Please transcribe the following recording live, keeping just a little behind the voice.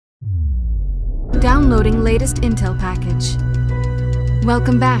Downloading latest intel package.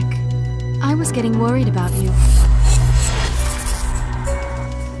 Welcome back. I was getting worried about you.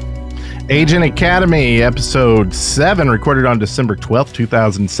 Agent Academy, Episode 7, recorded on December 12th,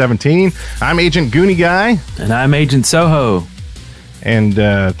 2017. I'm Agent Goonie Guy. And I'm Agent Soho. And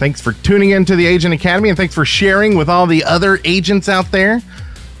thanks for tuning into the Agent Academy, and thanks for sharing with all the other agents out there.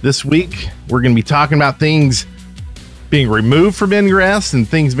 This week, we're going to be talking about things being removed from Ingress and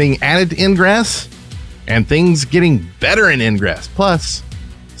things being added to Ingress and things getting better in Ingress. Plus,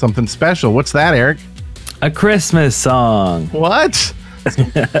 something special. What's that, Eric? A Christmas song. What?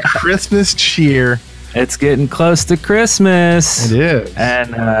 Christmas cheer. It's getting close to Christmas. It is.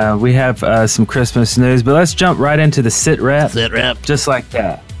 And we have some Christmas news, but let's jump right into the sit rep. Sit rep. Just like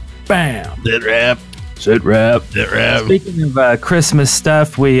that. Bam. Sit rep. Sit rep. Sit rep. Speaking of Christmas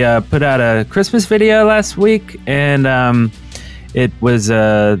stuff, we put out a Christmas video last week, and it was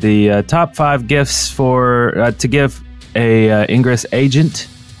the top 5 gifts for to give a Ingress agent.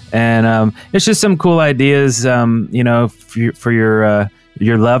 And it's just some cool ideas, you know, for your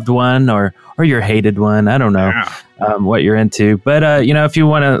loved one or your hated one. I don't know what you're into. But, you know, if you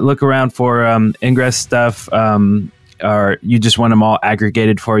want to look around for Ingress stuff or you just want them all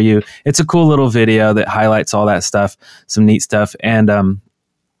aggregated for you, it's a cool little video that highlights all that stuff, some neat stuff. And or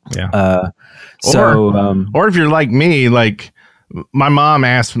if you're like me, like, my mom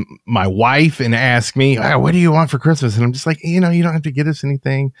asked my wife and asked me, what do you want for Christmas? And I'm just like, you know, you don't have to get us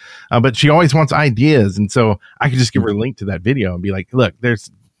anything. But she always wants ideas. And so I could just give her a link to that video and be like, look,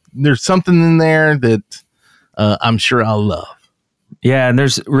 there's something in there that I'm sure I'll love. Yeah, and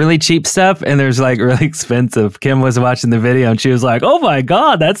there's really cheap stuff and there's like really expensive. Kim was watching the video and she was like, oh my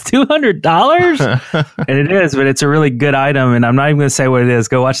God, that's $200? And it is, but it's a really good item. And I'm not even going to say what it is.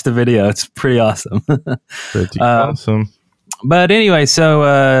 Go watch the video. It's pretty awesome. Pretty awesome. But anyway,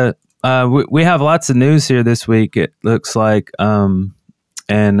 so we have lots of news here this week, it looks like. And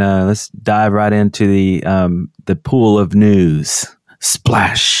let's dive right into the pool of news.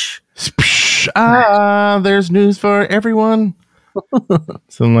 Splash. There's news for everyone.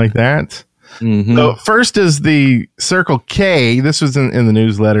 Something like that. Mm-hmm. So first is the Circle K. This was in the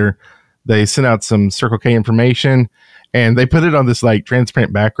newsletter. They sent out some Circle K information, and they put it on this like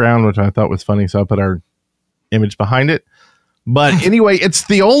transparent background, which I thought was funny. So I put our image behind it. But anyway, it's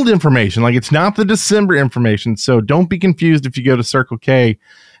the old information. Like, it's not the December information. So don't be confused if you go to Circle K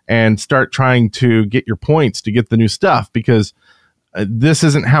and start trying to get your points to get the new stuff, because this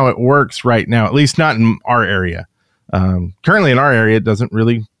isn't how it works right now, at least not in our area. Currently in our area, it doesn't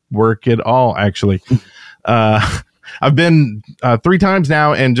really work at all, actually. I've been 3 times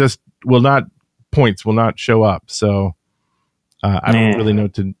now and just points will not show up. So I don't really know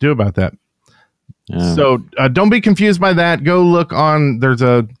what to do about that. So don't be confused by that. Go look on, there's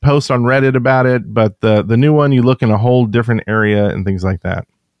a post on Reddit about it, but the new one, you look in a whole different area and things like that.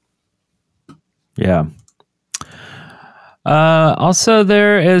 Yeah. Also,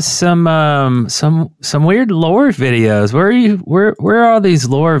 there is some weird lore videos. Where are all these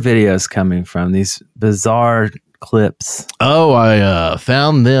lore videos coming from? These bizarre clips. Oh, I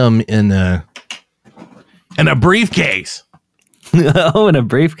found them in a briefcase. Oh, in a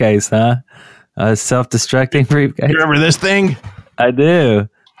briefcase, huh? A self-destructing briefcase. You remember this thing? I do.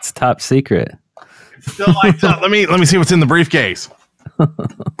 It's top secret. It still lights up. Let me see what's in the briefcase.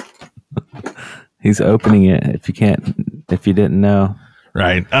 He's opening it. If you didn't know,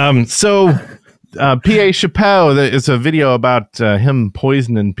 right? So P.A. Chapeau, is a video about him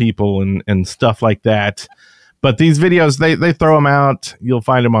poisoning people and stuff like that. But these videos, they throw them out. You'll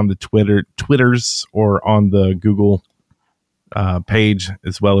find them on the Twitters or on the Google page,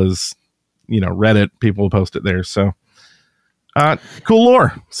 as well as, you know, Reddit. People will post it there. So cool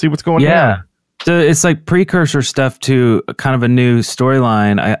lore. See what's going on. So it's like precursor stuff to kind of a new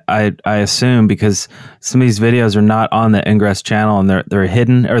storyline, I assume, because some of these videos are not on the Ingress channel and they're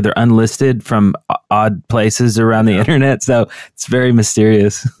hidden or they're unlisted from odd places around the internet. So it's very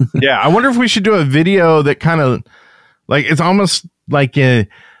mysterious. Yeah, I wonder if we should do a video that kind of like, it's almost like a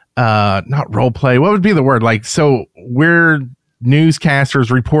not role play. What would be the word? Like, so we're newscasters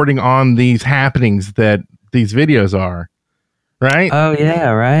reporting on these happenings that these videos are. Right? Oh, yeah,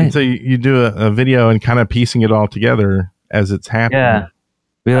 right. And so you do a video and kind of piecing it all together as it's happening. Yeah.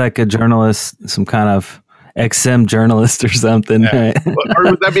 Be like a journalist, some kind of XM journalist or something. Yeah. Or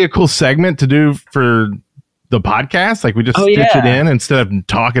would that be a cool segment to do for the podcast? Like, we just stitch it in instead of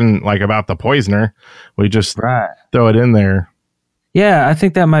talking like about the poisoner. We just throw it in there. Yeah, I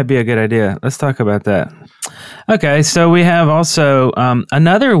think that might be a good idea. Let's talk about that. Okay, so we have also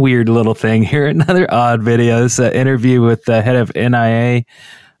another weird little thing here, another odd video. This interview with the head of NIA,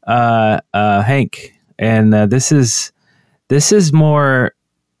 Hank, and this is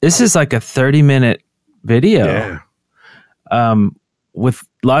like a 30-minute video. With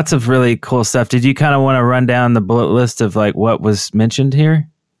lots of really cool stuff. Did you kind of want to run down the bullet list of like what was mentioned here?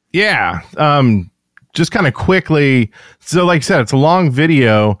 Yeah. Just kind of quickly. So like I said, it's a long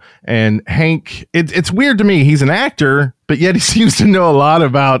video, and Hank, it's weird to me. He's an actor, but yet he seems to know a lot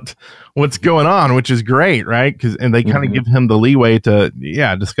about what's going on, which is great, right? And they kind of give him the leeway to,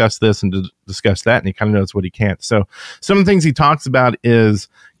 discuss this and to discuss that, and he kind of knows what he can't. So some of the things he talks about is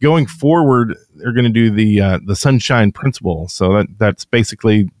going forward, they're going to do the sunshine principle. So that's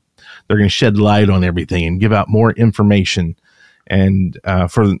basically they're going to shed light on everything and give out more information, and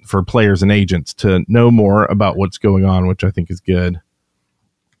for players and agents to know more about what's going on, which I think is good.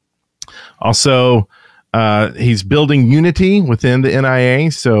 Also, he's building unity within the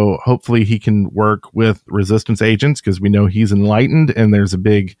NIA, so hopefully he can work with resistance agents, because we know he's enlightened, and there's a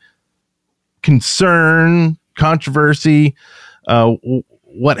big concern, controversy,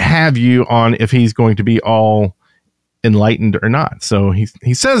 what have you, on if he's going to be all enlightened or not. So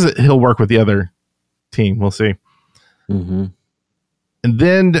he says that he'll work with the other team. We'll see. And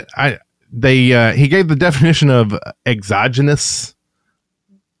then he gave the definition of exogenous,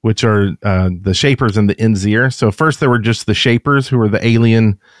 which are the Shapers and the Enzir. So first there were just the Shapers, who were the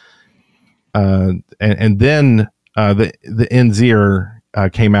alien, and then the Enzir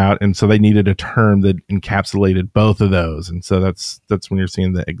came out, and so they needed a term that encapsulated both of those, and so that's when you're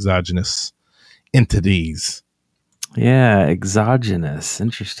seeing the exogenous entities. Yeah, exogenous.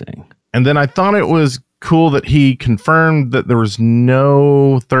 Interesting. And then I thought it was cool that he confirmed that there was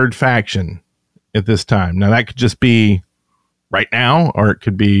no third faction at this time. Now that could just be right now, or it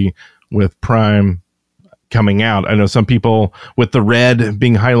could be with Prime coming out. I know some people, with the red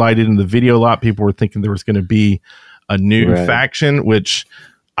being highlighted in the video a lot, people were thinking there was going to be a new faction, which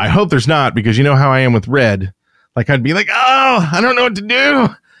I hope there's not, because you know how I am with red. Like I'd be like, oh, I don't know what to do.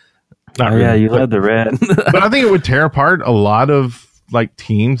 Not really, yeah, you love the red. But I think it would tear apart a lot of like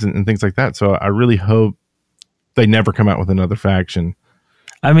teams and things like that. So I really hope they never come out with another faction.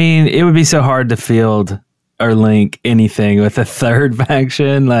 I mean, it would be so hard to field or link anything with a third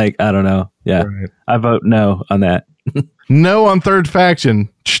faction. Like, I don't know. Yeah. Right. I vote no on that. No on third faction.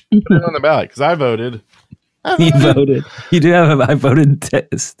 Put it on the ballot, because I voted. You voted. You do have a I voted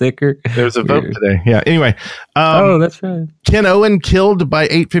sticker. There's a vote today. Yeah. Anyway. Oh, that's right. Ken Owen killed by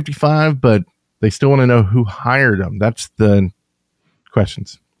 8:55, but they still want to know who hired him. That's the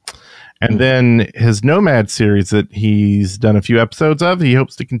questions. And then his Nomad series that he's done a few episodes of, he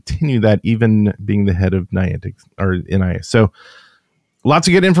hopes to continue that, even being the head of Niantic or NIA. So lots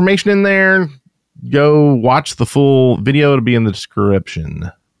of good information in there. Go watch the full video. It'll be in the description.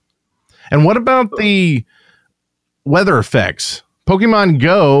 And what about the weather effects? Pokemon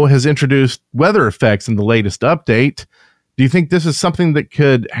Go has introduced weather effects in the latest update. Do you think this is something that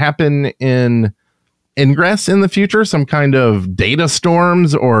could happen in Ingress in the future? Some kind of data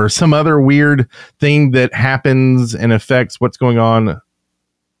storms or some other weird thing that happens and affects what's going on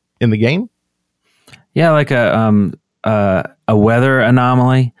in the game? Yeah, like a weather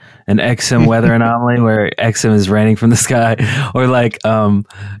anomaly, an XM weather anomaly where XM is raining from the sky, or like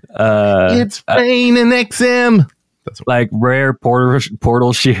it's raining XM. That's like rare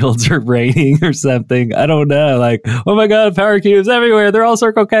portal shields are raining or something. I don't know. Like, oh my god, power cubes everywhere. They're all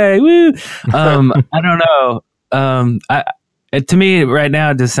Circle K. Woo! I don't know. To me right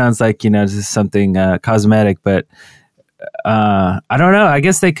now it just sounds like, just something cosmetic, but I don't know. I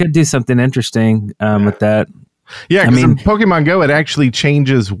guess they could do something interesting with that. Yeah, because in Pokemon Go, it actually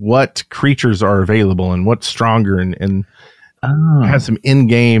changes what creatures are available and what's stronger, and has some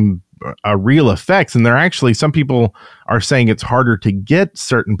in-game real effects. And they're actually, some people are saying it's harder to get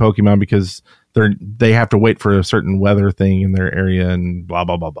certain Pokemon because they have to wait for a certain weather thing in their area and blah,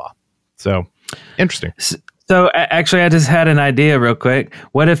 blah, blah, blah. So interesting. So actually, I just had an idea real quick.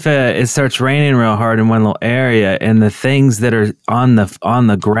 What if it starts raining real hard in one little area, and the things that are on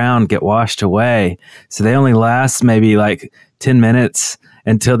the ground get washed away? So they only last maybe like 10 minutes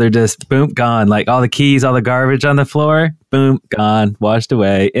until they're just boom, gone. Like all the keys, all the garbage on the floor, boom, gone, washed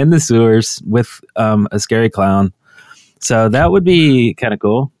away in the sewers with a scary clown. So that would be kind of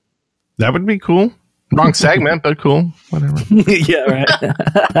cool. That would be cool. Wrong segment, but cool. Whatever. Yeah, right.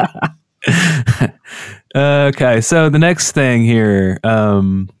 Okay, so the next thing here.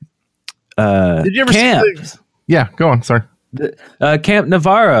 Did you ever see Yeah, go on. Sorry. Camp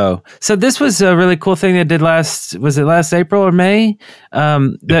Navarro. So this was a really cool thing they did last April or May?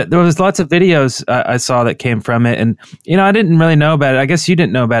 There was lots of videos I saw that came from it, and I didn't really know about it. I guess you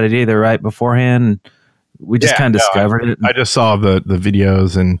didn't know about it either, right? Beforehand. we just kind of discovered it. I just saw the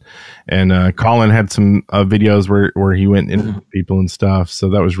videos, and Colin had some videos where he went into people and stuff. So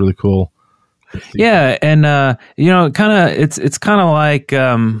that was really cool. Yeah, and it's kind of like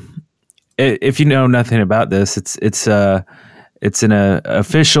if you know nothing about this, it's an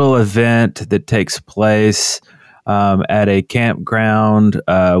official event that takes place at a campground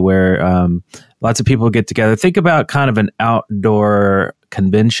where lots of people get together. Think about kind of an outdoor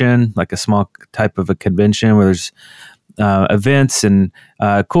convention, like a small type of a convention where there's events and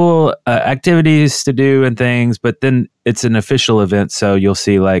cool activities to do and things, but then it's an official event. So you'll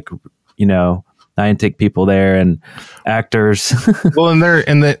see Niantic people there and actors. Well,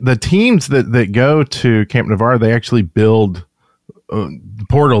 and the teams that go to Camp Navarro, they actually build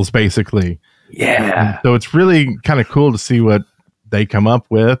portals basically. Yeah. So it's really kind of cool to see what they come up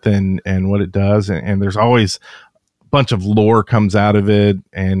with and what it does. And there's always a bunch of lore comes out of it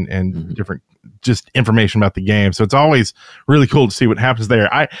and different just information about the game. So it's always really cool to see what happens there.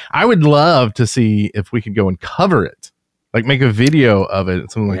 I would love to see if we could go and cover it, like make a video of it,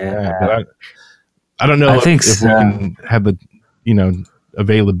 something like that. But I don't know if we can have the,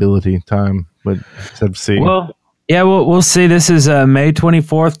 availability time, but just have to see. Well, yeah, we'll see. This is May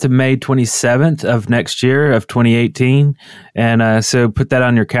 24th to May 27th of next year of 2018. And so put that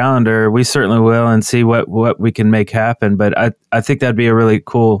on your calendar. We certainly will, and see what we can make happen. But I think that'd be a really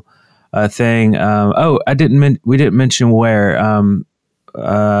cool thing. We didn't mention where.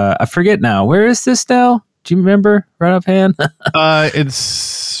 I forget now. Where is this now? Do you remember right offhand?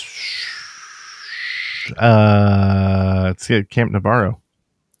 It's at Camp Navarro.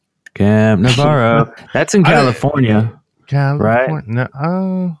 Camp Navarro. That's in California. Right?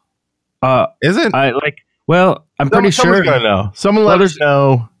 No. Is it? I'm pretty sure. Someone's gonna know. Someone let us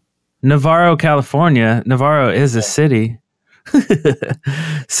know. Navarro, California. Navarro is a city.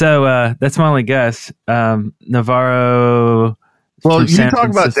 So that's my only guess. Navarro. Well, you talk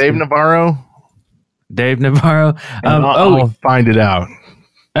about Dave Navarro. Dave Navarro. I'll find it out.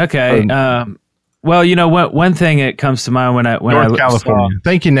 Okay. Well, one thing that comes to mind when I North California.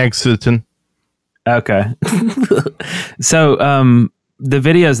 Thank you, next citizen. Okay. So the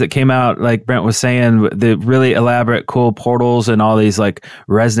videos that came out, like Brent was saying, the really elaborate, cool portals and all these like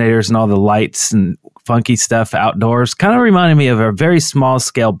resonators and all the lights and funky stuff outdoors, kind of reminded me of a very small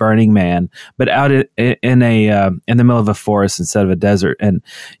scale Burning Man, but out in the middle of a forest instead of a desert. And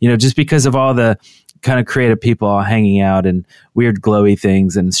just because of all the kind of creative people all hanging out and weird glowy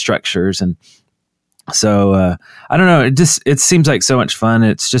things and structures. And so I don't know, it seems like so much fun.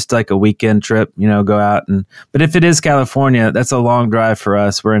 It's just like a weekend trip, go out but if it is California, that's a long drive for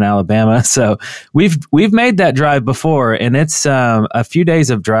us. We're in Alabama, so we've made that drive before, and it's a few days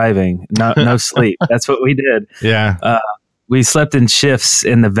of driving, no sleep. That's what we did. Yeah. We slept in shifts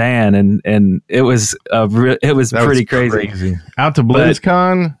in the van, and it was pretty crazy. Out to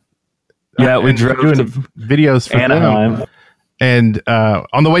BlizzCon. Yeah, we drove to videos for Anaheim. Them. And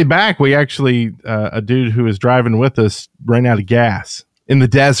on the way back, we actually, a dude who was driving with us ran out of gas in the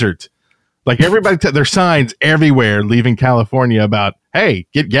desert. Like everybody, there's signs everywhere leaving California about, hey,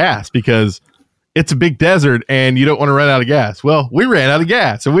 get gas because it's a big desert and you don't want to run out of gas. Well, we ran out of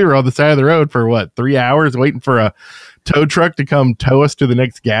gas. So we were on the side of the road for 3 hours waiting for a tow truck to come tow us to the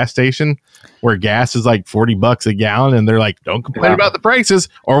next gas station where gas is like $40 a gallon. And they're like, don't complain about the prices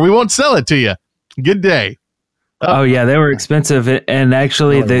or we won't sell it to you. Good day. Oh yeah, they were expensive, and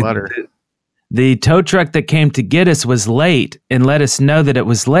actually the tow truck that came to get us was late and let us know that it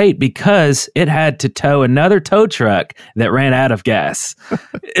was late because it had to tow another tow truck that ran out of gas.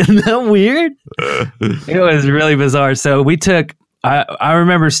 Isn't that weird? It was really bizarre. So we took. I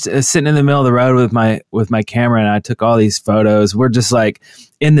remember sitting in the middle of the road with my camera, and I took all these photos. We're just like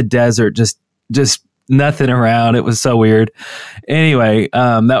in the desert, just nothing around. It was so weird. Anyway,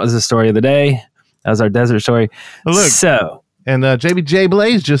 that was the story of the day. That was our desert story. Well, look, so, and JBJ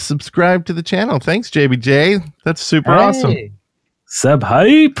Blaze just subscribed to the channel. Thanks, JBJ. That's super awesome. Sub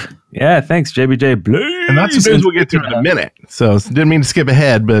hype. Yeah, thanks, JBJ Blaze. And that's the news we'll get to in a minute. So didn't mean to skip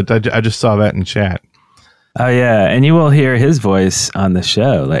ahead, but I just saw that in chat. Oh yeah, and you will hear his voice on the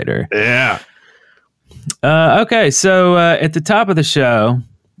show later. Yeah. Okay, so at the top of the show,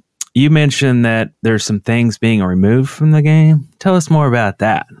 you mentioned that there's some things being removed from the game. Tell us more about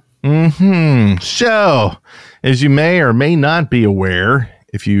that. So, as you may or may not be aware,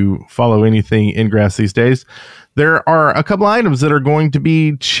 if you follow anything Ingress these days, there are a couple items that are going to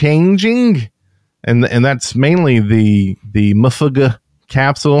be changing, and that's mainly the Mufug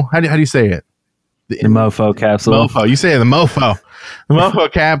capsule. How do you say it? The Mofo capsule. Mofo. You say the Mofo. The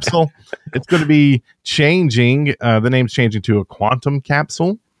Mofo capsule. It's going to be changing. The name's changing to a quantum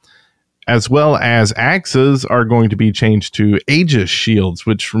capsule. as well as axes are going to be changed to Aegis shields,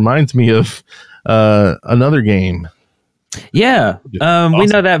 which reminds me of another game. Yeah, Awesome. we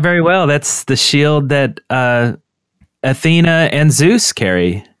know that very well. That's the shield that Athena and Zeus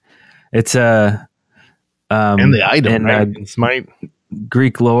carry. It's a and the item, right? Smite.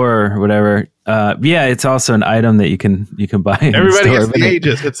 Greek lore or whatever. Yeah, it's also an item that you can buy. Everybody gets the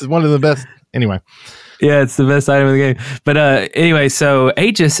Aegis. It's one of the best. Anyway, yeah, it's the best item in the game. But anyway, so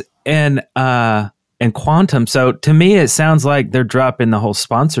Aegis and Quantum. So to me, it sounds like they're dropping the whole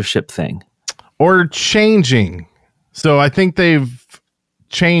sponsorship thing or changing. So I think they've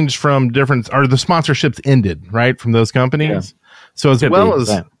changed from different, or the sponsorships ended, right, from those companies. Yeah. So as well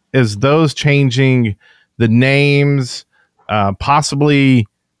as those changing the names, possibly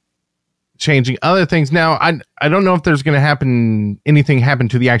changing other things. Now, I don't know if there's going to anything happen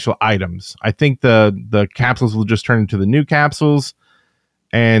to the actual items. I think the capsules will just turn into the new capsules,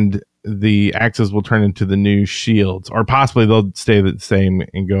 and the axes will turn into the new shields, or possibly they'll stay the same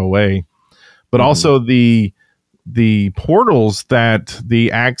and go away. But also the portals that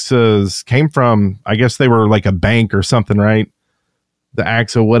the axes came from, I guess they were like a bank or something, right? The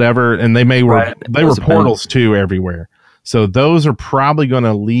AXA whatever, and they were portals too everywhere. So those are probably going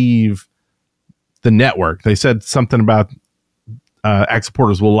to leave the network. They said something about AXA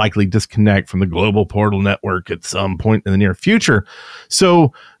portals will likely disconnect from the global portal network at some point in the near future.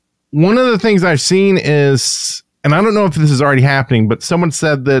 So one of the things I've seen is, and I don't know if this is already happening, but someone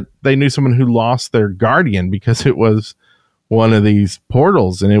said that they knew someone who lost their guardian because it was one of these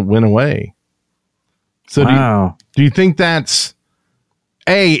portals and it went away. So do you think that's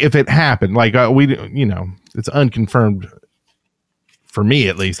if it happened, like it's unconfirmed for me,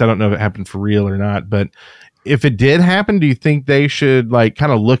 at least. I don't know if it happened for real or not, but if it did happen, do you think they should like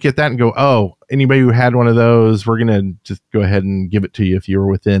kind of look at that and go, oh, anybody who had one of those, we're going to just go ahead and give it to you if you were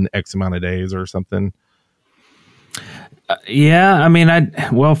within X amount of days or something? Yeah, I mean,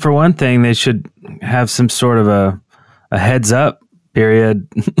 well, for one thing, they should have some sort of a heads up period.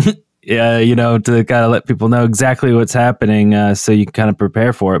 Yeah, to kind of let people know exactly what's happening, so you can kind of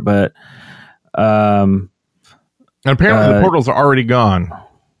prepare for it. But apparently, the portals are already gone.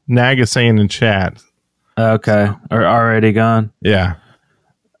 Nag is saying in chat. Okay, are already gone. Yeah,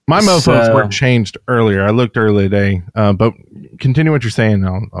 my mofos were changed earlier. I looked earlier today, but continue what you're saying.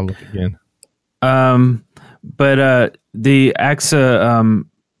 I'll look again. But the AXA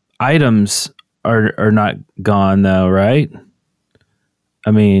items are not gone though, right?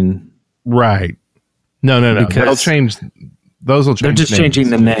 I mean. Right. No. They'll change. Those will change. They're just changing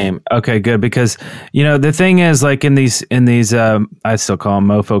the name. Okay, good. Because the thing is, like in these, I still call them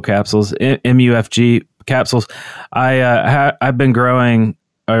MoFo capsules, MUFG capsules. I've been growing,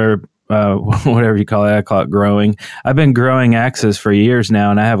 or whatever you call it. I call it growing. I've been growing axes for years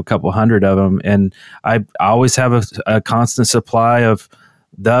now, and I have a couple hundred of them, and I always have a constant supply of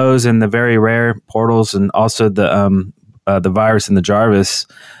those and the very rare portals, and also the virus and the Jarvis.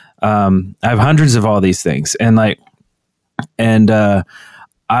 I have hundreds of all these things, and I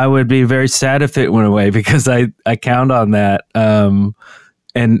would be very sad if it went away because I count on that.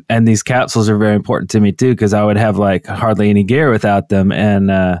 And these capsules are very important to me too, because I would have like hardly any gear without them.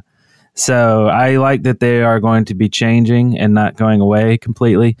 And so I like that they are going to be changing and not going away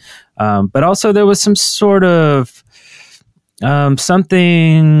completely. But also there was some sort of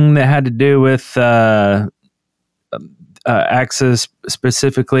something that had to do with axes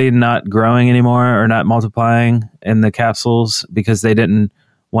specifically not growing anymore or not multiplying in the capsules because they didn't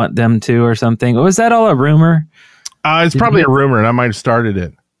want them to or something. Was that all a rumor? It's probably a rumor, and I might have started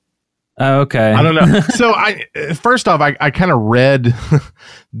it. Oh, okay. I don't know. So first off, I kind of read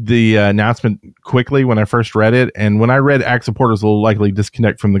the announcement quickly when I first read it, and when I read AXA portals will likely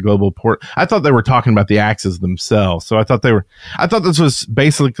disconnect from the global port, I thought they were talking about the axes themselves. So I thought this was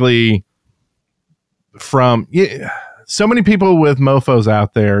basically from so many people with mofos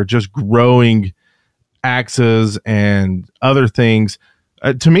out there just growing axes and other things.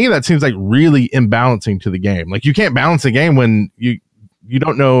 To me, that seems like really imbalancing to the game. Like you can't balance a game when you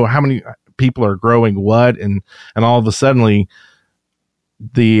don't know how many people are growing what, and all of a sudden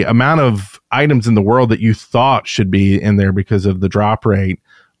the amount of items in the world that you thought should be in there because of the drop rate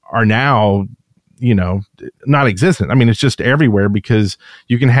are now not existent. I mean, it's just everywhere because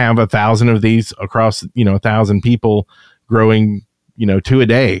you can have 1,000 of these across 1,000 people growing 2 a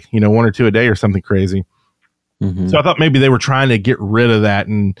day, 1 or 2 a day or something crazy. Mm-hmm. So I thought maybe they were trying to get rid of that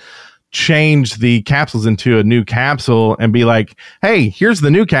and change the capsules into a new capsule and be like, hey, here's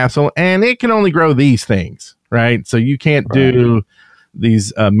the new capsule and it can only grow these things, right? So you can't do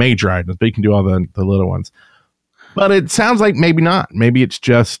these major items, but you can do all the little ones. But it sounds like maybe not. Maybe it's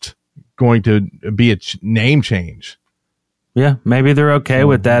just going to be a name change. Yeah, maybe they're okay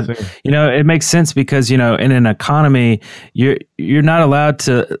with that. You know, it makes sense because, you know, in an economy, you're not allowed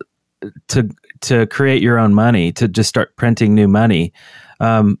to create your own money, to just start printing new money.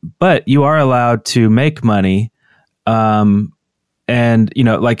 But you are allowed to make money, and, you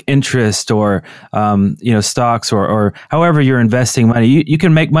know, like interest or, you know, stocks or however you're investing money. You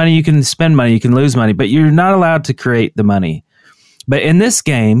can make money, you can spend money, you can lose money, but you're not allowed to create the money. But in this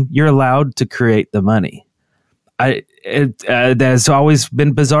game, you're allowed to create the money. That has always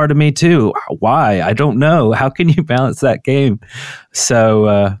been bizarre to me too. Why? I don't know. How can you balance that game?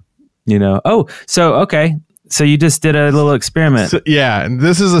 So, you know, okay. So you just did a little experiment. So, yeah, and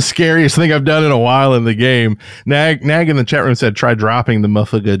this is the scariest thing I've done in a while in the game. Nag in the chat room said, try dropping the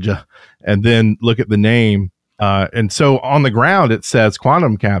Mufagaja and then look at the name. And so on the ground, it says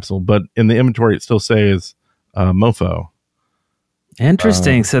Quantum Capsule, but in the inventory, it still says Mofo.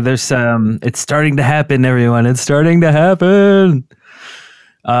 Interesting. So there's it's starting to happen, everyone. It's starting to happen.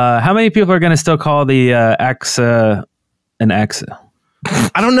 How many people are going to still call the AXA an AXA?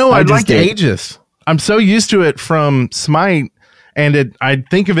 I don't know. I'd like Aegis. I'm so used to it from Smite, and I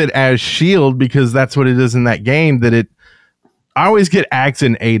think of it as Shield because that's what it is in that game. I always get Axe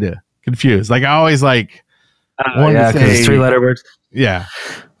and Ada confused. Like I always like want to say it's 3-letter words. Yeah.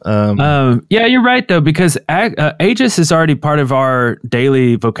 Yeah, you're right though, because Aegis is already part of our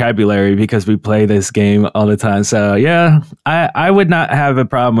daily vocabulary because we play this game all the time. So yeah, I would not have a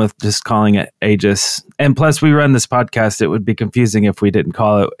problem with just calling it Aegis. And plus, we run this podcast; it would be confusing if we didn't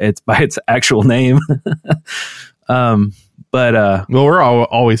call it by its actual name. Well, we're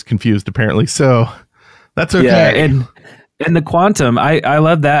always confused apparently, so that's okay. Yeah, and the quantum, I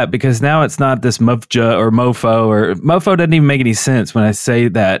love that because now it's not this mufja or mofo doesn't even make any sense when I say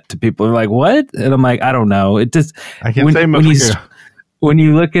that to people. They're like, what? And I'm like, I don't know. It just, I can say mofo. When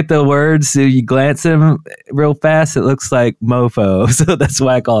you look at the words, you glance at them real fast, it looks like mofo. So that's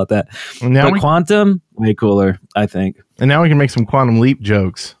why I call it that. But quantum, way cooler, I think. And now we can make some quantum leap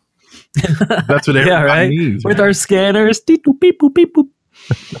jokes. That's what everybody needs. With our scanners. Beep, boop, beep, boop, beep, boop.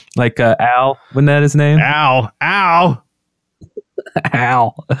 Like Al, wasn't that his name? Ow.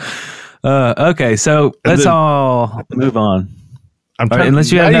 Okay, so let's all move on. I'm trying.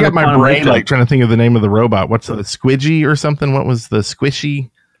 Unless you have got my brain like trying to think of the name of the robot. What's the Squidgy or something? What was the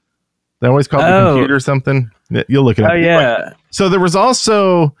Squishy? They always call it the computer or something. You'll look it up. Oh yeah. So there was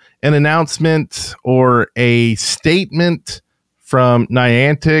also an announcement or a statement from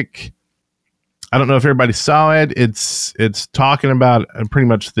Niantic. I don't know if everybody saw it. It's talking about pretty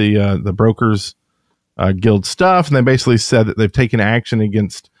much the brokers guild stuff, and they basically said that they've taken action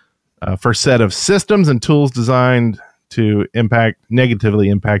against first set of systems and tools designed to negatively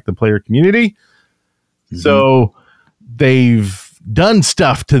impact the player community. Mm-hmm. So they've done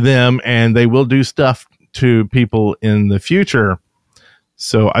stuff to them, and they will do stuff to people in the future.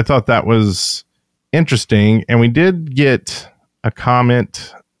 So I thought that was interesting, and we did get a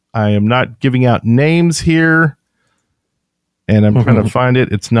comment. I am not giving out names here, and I'm trying to find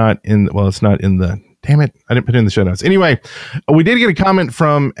it. It's not in the. Damn it! I didn't put it in the show notes. Anyway, we did get a comment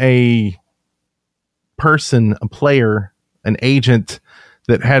from a person, a player, an agent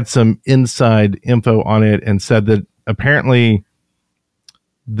that had some inside info on it, and said that apparently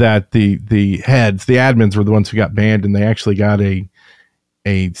that the heads, the admins, were the ones who got banned, and they actually got a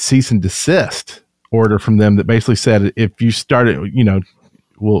cease and desist order from them that basically said if you started,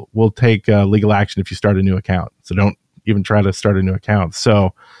 we'll take legal action if you start a new account. So don't even try to start a new account.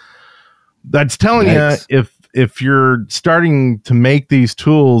 So that's telling you if you're starting to make these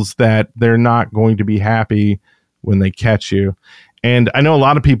tools that they're not going to be happy when they catch you. And I know a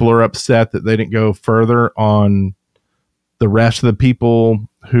lot of people are upset that they didn't go further on the rest of the people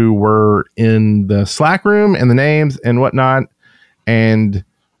who were in the Slack room and the names and whatnot. And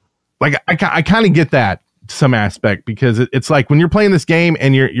like, I kind of get that to some aspect, because it's like when you're playing this game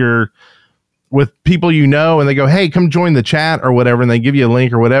and you're with people, and they go, hey, come join the chat or whatever, and they give you a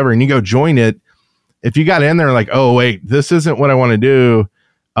link or whatever, and you go join it. If you got in there like, oh wait, this isn't what I want to do,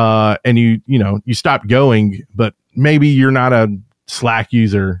 and you stop going, but maybe you're not a Slack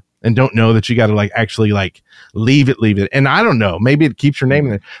user and don't know that you got to actually leave it. And I don't know, maybe it keeps your name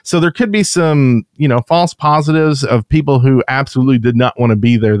in there. So there could be some, false positives of people who absolutely did not want to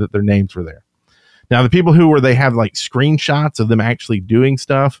be there, that their names were there. Now, the people they have screenshots of them actually doing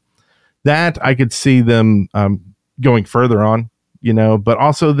stuff, that I could see them going further on, but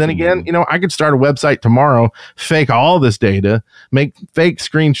also then again, I could start a website tomorrow, fake all this data, make fake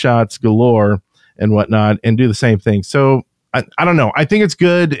screenshots galore and whatnot, and do the same thing. So I don't know. I think it's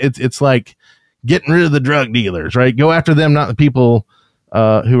good. It's like getting rid of the drug dealers, right? Go after them, not the people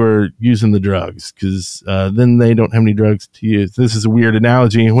who are using the drugs, because then they don't have any drugs to use. This is a weird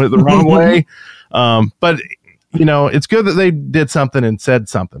analogy and went the wrong way. But, you know, it's good that they did something and said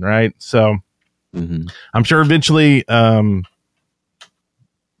something, right? So I'm sure eventually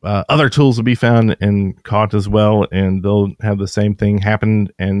other tools will be found and caught as well, and they'll have the same thing happen,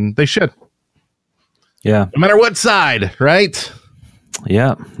 and they should. Yeah. No matter what side, right?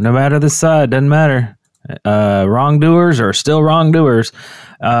 Yeah. No matter the side, doesn't matter. Wrongdoers are still wrongdoers.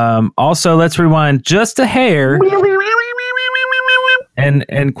 Also, let's rewind just a hair.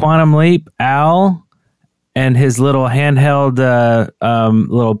 And Quantum Leap, Al, and his little handheld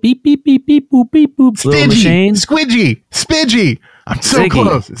little beep, beep, beep, beep, boop, beep, boop little machine. Squidgy, Spidgy. I'm so Ziggy.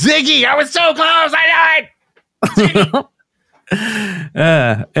 close. Ziggy, I was so close. I know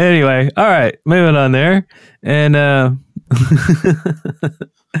it. Anyway, all right, moving on there. And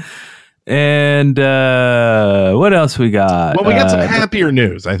and what else we got? Well, we got some happier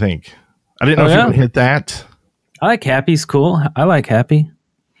news, I think. I didn't know if you would hit that. I like Happy's cool. I like Happy.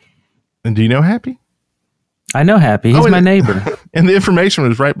 And do you know Happy? I know Happy. He's my neighbor. And the information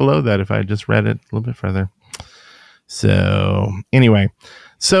was right below that if I just read it a little bit further. So anyway,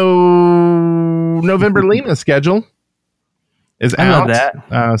 November Lima schedule is out. I love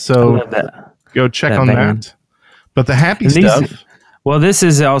that. So I love that. Go check on that. But the happy stuff. Well, this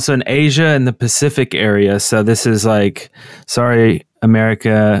is also in Asia and the Pacific area. So this is like, sorry,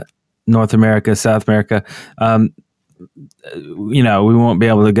 America, North America, South America. You know, we won't be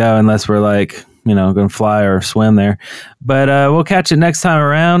able to go unless we're like, you know, going to fly or swim there. But we'll catch it next time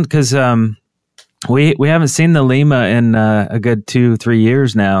around, because we haven't seen the Lima in a good 2-3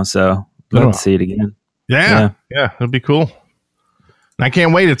 years now. So we'll see it again. Yeah, it'll be cool. I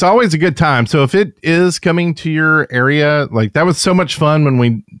can't wait. It's always a good time. So if it is coming to your area, like that was so much fun when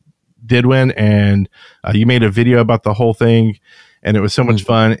we did win, and you made a video about the whole thing, and it was so much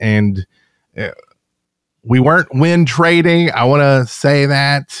fun. And we weren't win trading. I want to say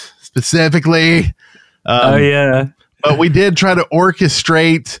that specifically. But we did try to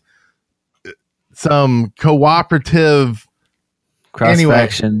orchestrate some cooperative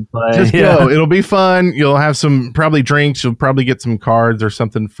cross-faction play. Just go. It'll be fun. You'll have some probably drinks. You'll probably get some cards or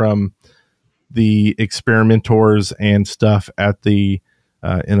something from the experimentors and stuff at the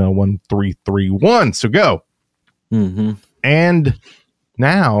NL1331. So go. And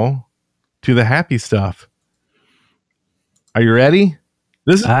now to the happy stuff. Are you ready?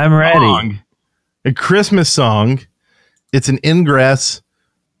 This is I'm ready. A Christmas song. It's an Ingress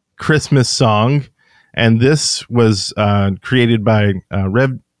Christmas song. And this was created by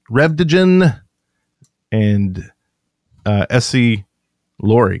Revdigen and S.C.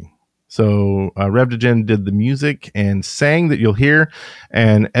 Laurie. So Revdigen did the music and sang that you'll hear,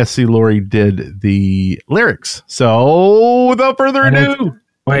 and S.C. Laurie did the lyrics. So without further ado,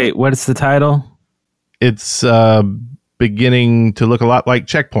 wait, what's the title? It's beginning to look a lot like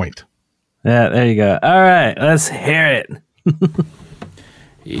Checkpoint. Yeah, there you go. All right, let's hear it.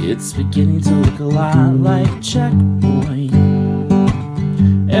 It's beginning to look a lot like Checkpoint.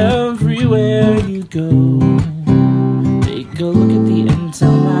 Everywhere you go, take a look at the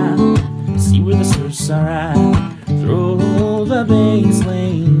intel map, see where the sources are at, throw the base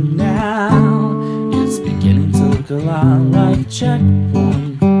lane now. It's beginning to look a lot like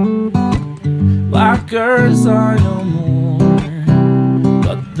Checkpoint. Lockers are no more,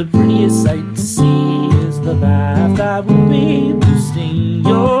 but the prettiest sight to see is the path that will be boosting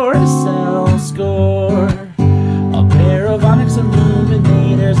your SL score. A pair of onyx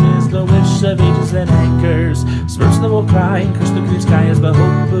illuminators is the wish of ages and anchors. Spurs that will cry and curse the green sky is the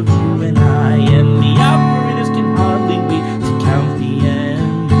hope of you and I. And the operators can hardly wait to count the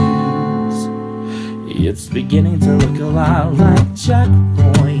M's. It's beginning to look a lot like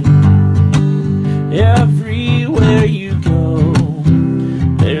Checkpoint. Everywhere you go,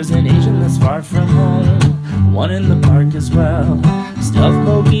 there's an Asian that's far from home, one in the park as well. Stealth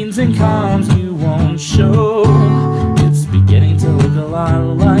mokings and comms you won't show. It's beginning to look a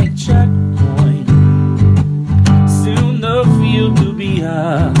lot like Checkpoint. Soon the field will be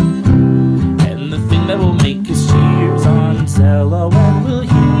up, and the thing that will make us cheers on cello, and we'll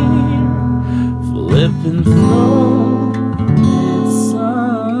hear flip and flow. It's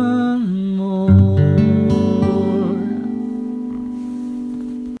some more.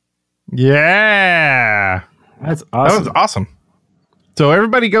 Yeah, that's awesome. That was awesome. So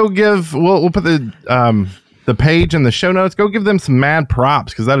everybody, go give. We'll put the page in the show notes. Go give them some mad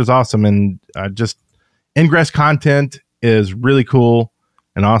props, because that is awesome, and just Ingress content is really cool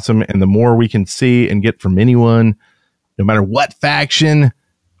and awesome. And the more we can see and get from anyone, no matter what faction,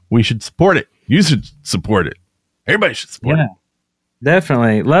 we should support it. You should support it. Everybody should support it.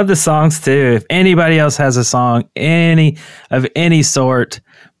 Definitely. Love the songs too. If anybody else has a song, any sort,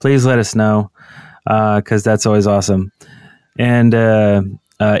 please let us know. Because that's always awesome. And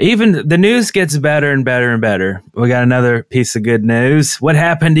even the news gets better and better and better. We got another piece of good news. What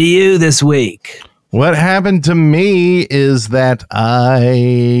happened to you this week? What happened to me is that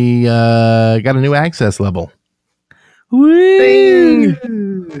I got a new access level. Woo!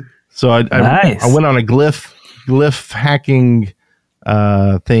 So I went on a glyph hacking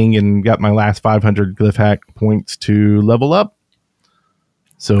thing and got my last 500 glyph hack points to level up.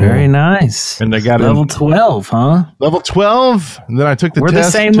 So very nice. And I got level 12, huh? Level 12. And then I took the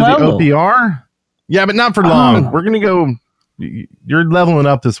test the to level. the OPR. Yeah, but not for long. We're going to go. You're leveling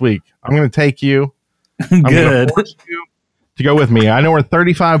up this week. I'm going to take you. I'm Good. force you to go with me. I know where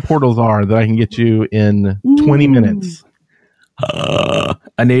 35 portals are that I can get you in 20 minutes. I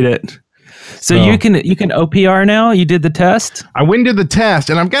need it. So you can OPR now? You did the test? I went and did the test,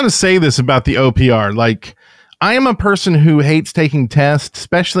 and I've got to say this about the OPR. Like, I am a person who hates taking tests,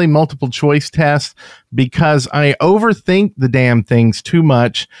 especially multiple choice tests, because I overthink the damn things too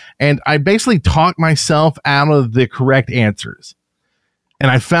much, and I basically talk myself out of the correct answers.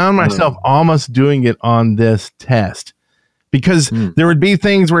 And I found myself almost doing it on this test, because there would be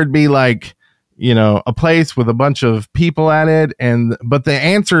things where it'd be like, you know, a place with a bunch of people at it, but the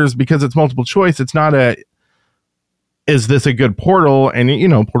answers, because it's multiple choice, it's not is this a good portal? And, you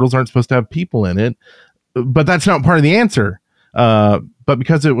know, portals aren't supposed to have people in it. But that's not part of the answer. But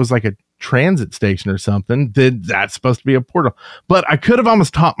because it was like a transit station or something, that's supposed to be a portal. But I could have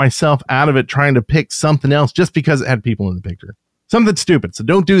almost talked myself out of it trying to pick something else just because it had people in the picture. Something stupid. So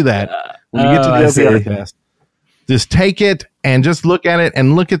don't do that when you get to the OPR test. Just take it and just look at it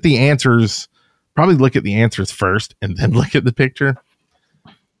and look at the answers. Probably look at the answers first and then look at the picture.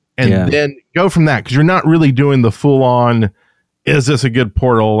 And then go from that, because you're not really doing the full on, is this a good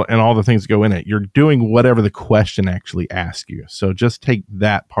portal and all the things that go in it. You're doing whatever the question actually asks you. So just take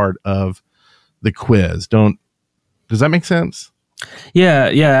that part of the quiz. Does that make sense? Yeah,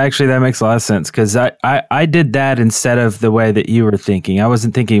 actually that makes a lot of sense, because I did that instead of the way that you were thinking. I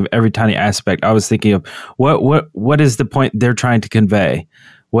wasn't thinking of every tiny aspect. I was thinking of what is the point they're trying to convey?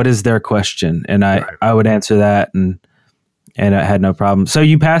 What is their question? And I would answer that, and I had no problem. So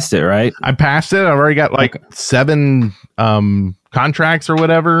you passed it, right? I passed it. I've already got like 7 contracts or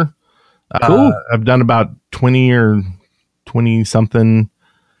whatever. Cool. I've done about 20 or 20 something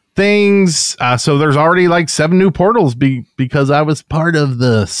things. So there's already like 7 new portals because I was part of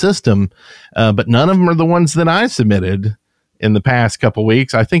the system. But none of them are the ones that I submitted in the past couple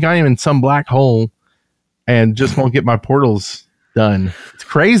weeks. I think I am in some black hole and just won't get my portals done. It's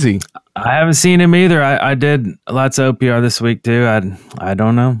crazy. I haven't seen him either. I did lots of OPR this week too. I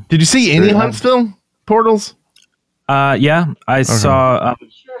don't know. Did you see any Huntsville portals? Yeah, I saw. I'm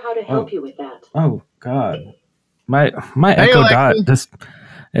sure how to help you with that. Oh God, my Echo Dot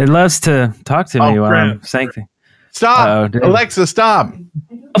it loves to talk to me while I'm saying things. Stop, Alexa, stop.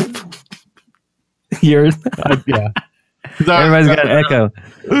 Yours, yeah. Everybody's got an Echo.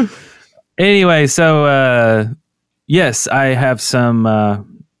 Anyway, so yes, I have some.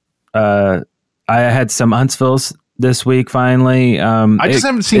 I had some Huntsvilles this week. Finally, I just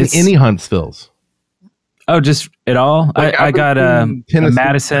haven't seen any Huntsvilles. Oh, just at all? Like I got a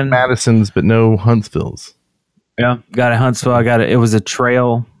Madison's, but no Huntsvilles. Yeah, got a Huntsville. It was a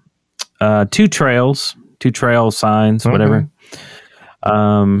trail, 2 trail signs, whatever.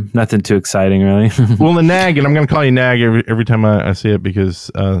 Nothing too exciting, really. Well, the Nag, and I'm going to call you Nag every time I see it,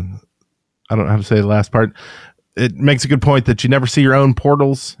 because I don't know how to say the last part. It makes a good point that you never see your own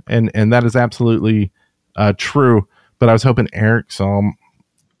portals, and that is absolutely true. But I was hoping Eric saw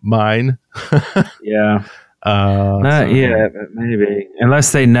mine. Yeah. Not yet, but maybe.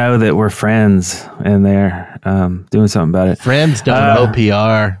 Unless they know that we're friends and they're doing something about it. Friends don't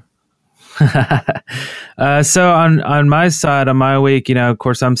OPR. So on my side, on my week, you know, of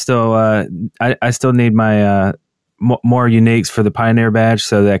course, I'm still I still need my more uniques for the Pioneer badge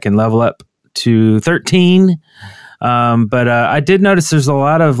so that I can level up to 13. But I did notice there's a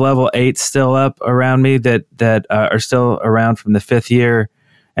lot of level 8 still up around me that are still around from the 5th year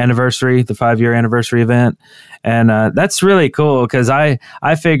anniversary, the 5-year anniversary event. And that's really cool, because I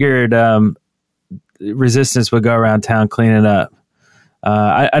figured Resistance would go around town cleaning up.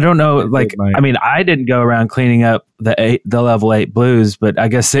 I don't know, like, I mean, I didn't go around cleaning up the level 8 blues, but I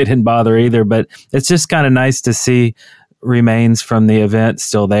guess they didn't bother either. But it's just kind of nice to see remains from the event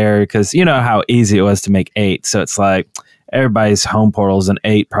still there, because you know how easy it was to make 8. So it's like everybody's home portal's an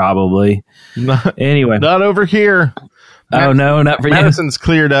 8 probably. Anyway, not over here. Oh no, not for Madison's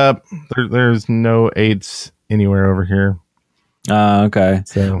cleared up. There's no 8s anywhere over here. Okay.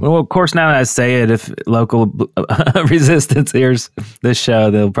 So Well, of course, now that I say it, if local resistance hears this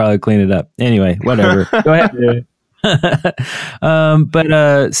show, they'll probably clean it up. Anyway, whatever. Go ahead.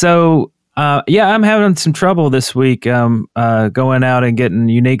 Yeah, I'm having some trouble this week going out and getting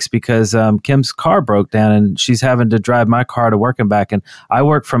uniques because Kim's car broke down and she's having to drive my car to work and back. And I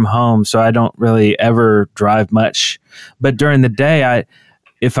work from home, so I don't really ever drive much. But during the day,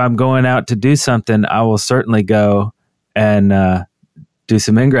 if I'm going out to do something, I will certainly go and do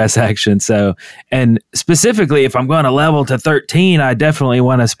some ingress action. So, and specifically, if I'm going to level to 13, I definitely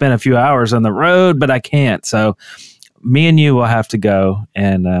want to spend a few hours on the road, but I can't. So, me and you will have to go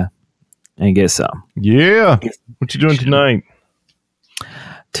and get some. yeah, what you doing tonight?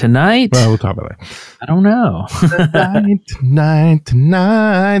 Tonight? Well, we'll talk about that. I don't know.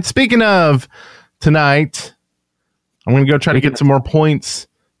 Tonight. Speaking of tonight, I'm going to go try to get some more points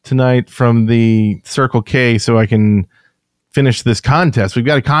tonight from the Circle K so I can finish this contest. We've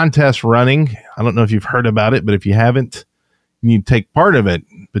got a contest running. I don't know if you've heard about it, but if you haven't, you need to take part of it.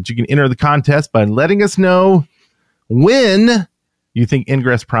 But you can enter the contest by letting us know when you think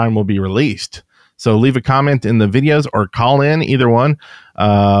Ingress Prime will be released. So leave a comment in the videos or call in, either one.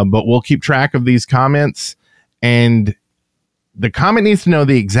 But we'll keep track of these comments. And the comment needs to know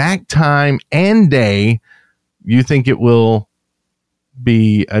the exact time and day you think it will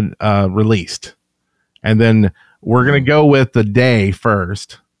be released. And then we're going to go with the day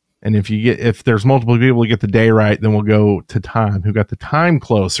first. And if there's multiple people who get the day right, then we'll go to time. Who got the time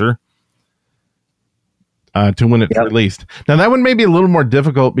closer to when it's released. Now that one may be a little more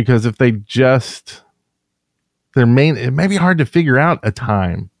difficult because if they just it may be hard to figure out a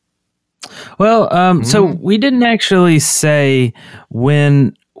time. Well, so we didn't actually say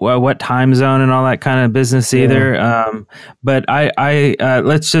what time zone and all that kind of business either. But I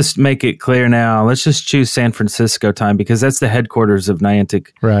let's just make it clear now. Let's just choose San Francisco time because that's the headquarters of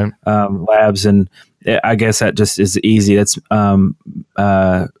Niantic Labs, and I guess that just is easy. That's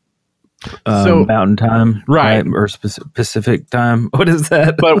so Mountain Time, right? Or Pacific Time. What is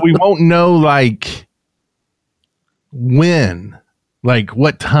that? But we won't know when,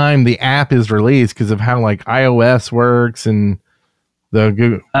 what time the app is released because of how iOS works and the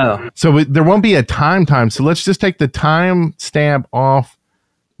Google. So there won't be a time. So let's just take the time stamp off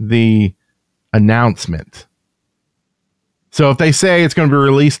the announcement. So if they say it's going to be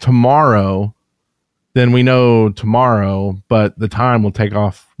released tomorrow, then we know tomorrow, but the time will take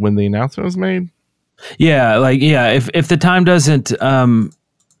off when the announcement was made. Yeah, if the time doesn't,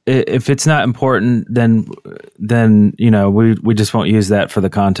 if it's not important, then we just won't use that for the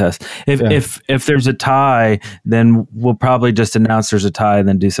contest. If there's a tie, then we'll probably just announce there's a tie and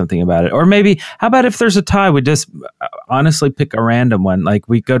then do something about it. Or maybe, how about if there's a tie, we just honestly pick a random one,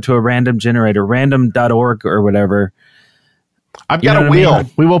 we go to a random generator, random.org or whatever. I've got a wheel. I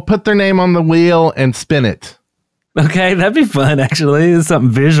mean? We will put their name on the wheel and spin it. Okay, that'd be fun. Actually, it's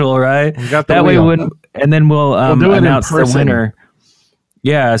something visual, right? That wheel. Way, and then we'll announce the winner.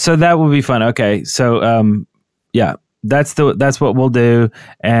 Yeah, so that will be fun. Okay, so that's what we'll do,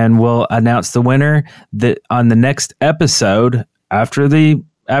 and we'll announce the winner on the next episode after the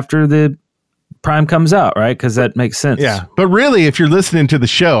Prime comes out, right? Because that makes sense. Yeah, but really, if you're listening to the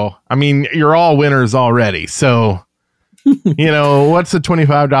show, I mean, you're all winners already. So. What's the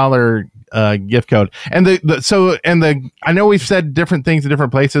 $25 gift code? And I know we've said different things in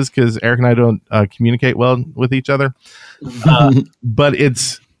different places because Eric and I don't communicate well with each other. But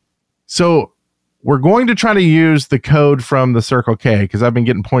we're going to try to use the code from the Circle K because I've been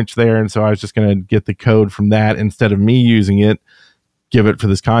getting points there, and so I was just going to get the code from that instead of me using it. Give it for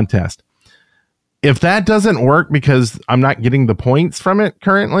this contest. If that doesn't work because I'm not getting the points from it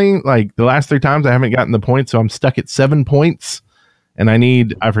currently, the last 3 times I haven't gotten the points, so I'm stuck at 7 points, and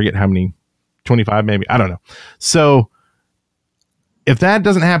I forget how many, 25 maybe, I don't know. So if that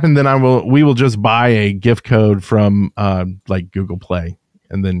doesn't happen, then we will just buy a gift code from Google Play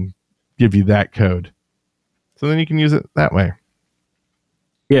and then give you that code, so then you can use it that way.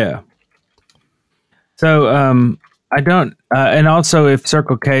 Yeah. So I don't, and also if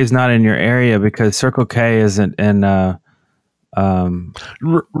Circle K is not in your area because Circle K isn't in, right.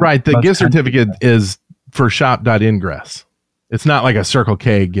 The gift certificate is for shop.ingress. It's not like a Circle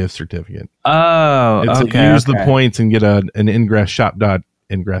K gift certificate. Oh, it's use the points and get an Ingress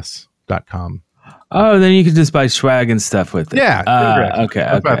shop.ingress.com. Oh, then you can just buy swag and stuff with it. Yeah. Okay.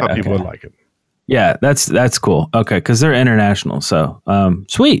 I thought people would like it. Yeah, that's cool. Okay, because they're international. So,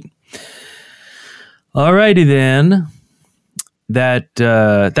 sweet. Alrighty then.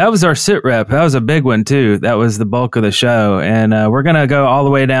 that was our sit rep. That was a big one too. That was the bulk of the show, and we're gonna go all the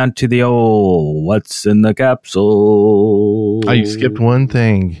way down to the old "What's in the capsule?" Oh, you skipped one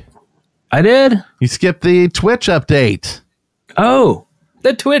thing. I did. You skipped the Twitch update. Oh,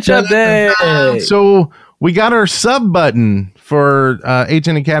 the Twitch update. So we got our sub button for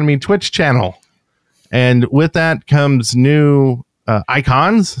Agent Academy Twitch channel, and with that comes new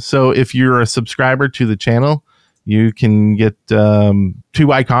icons. So if you're a subscriber to the channel, you can get 2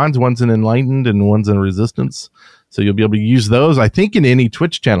 icons. One's an Enlightened and one's a Resistance. So you'll be able to use those, I think, in any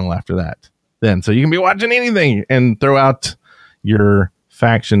Twitch channel after that. Then, so you can be watching anything and throw out your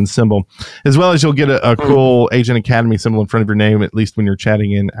faction symbol, as well as you'll get a cool Agent Academy symbol in front of your name, at least when you're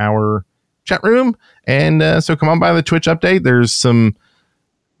chatting in our chat room. And so come on by the Twitch update. There's some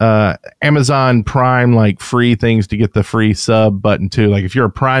Amazon Prime like free things to get the free sub button too. Like if you're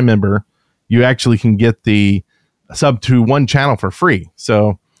a Prime member, you actually can get the sub to one channel for free.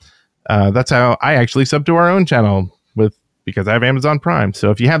 So that's how I actually sub to our own channel because I have Amazon Prime.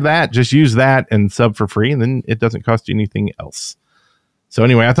 So if you have that, just use that and sub for free, and then it doesn't cost you anything else. So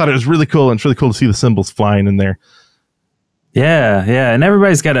anyway, I thought it was really cool, and it's really cool to see the symbols flying in there. Yeah, and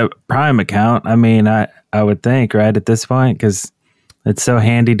everybody's got a Prime account. I mean, I would think, right, at this point, because it's so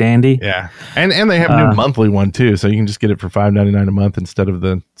handy dandy. Yeah, and they have a new monthly one too, so you can just get it for $5.99 a month instead of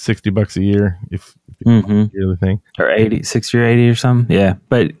the $60 a year if you want the yearly thing, or 60 or 80 or something. Yeah,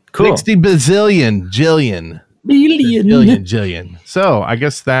 but cool. 60 bazillion jillion jillion. So I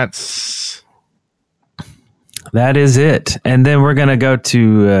guess that is it, and then we're gonna go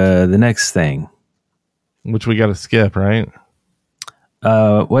to the next thing, which we got to skip, right?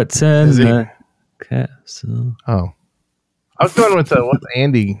 What's in the capsule? Oh, I was going with what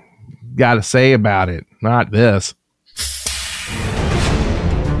Andy got to say about it, not this.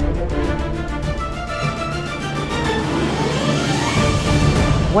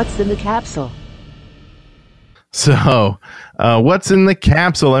 What's in the capsule? So, what's in the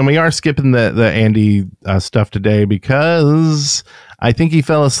capsule? And we are skipping the Andy stuff today because I think he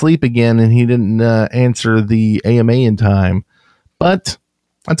fell asleep again and he didn't answer the AMA in time. But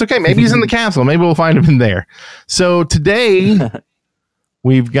that's okay. Maybe he's in the capsule. Maybe we'll find him in there. So today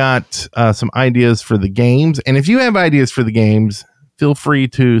we've got some ideas for the games. And if you have ideas for the games, feel free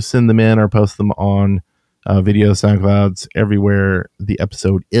to send them in or post them on video, SoundClouds, everywhere the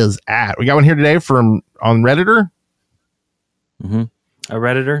episode is at. We got one here today on Redditor. A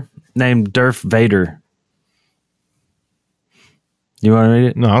Redditor named Durf Vader. You want to read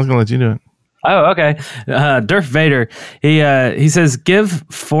it? No, I was going to let you do it. Oh, okay. Durf Vader. He says, give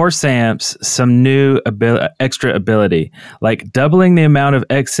Force Amps some new extra ability, like doubling the amount of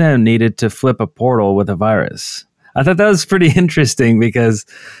XM needed to flip a portal with a virus. I thought that was pretty interesting because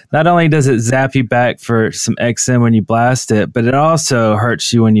not only does it zap you back for some XM when you blast it, but it also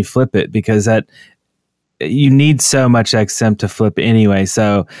hurts you when you flip it because you need so much XM to flip anyway.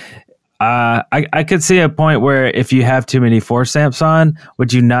 So I could see a point where if you have too many Force Amps on,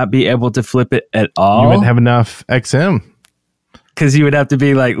 would you not be able to flip it at all? You wouldn't have enough XM. Because you would have to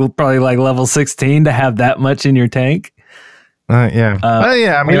be probably level 16 to have that much in your tank. Yeah.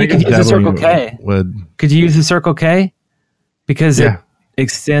 I mean, you could use a Circle K. Could you use a Circle K? Because it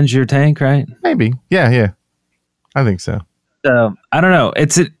extends your tank, right? Maybe. Yeah. I think so. So I don't know.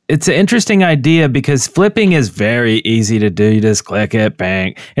 It's an interesting idea because flipping is very easy to do. You just click it,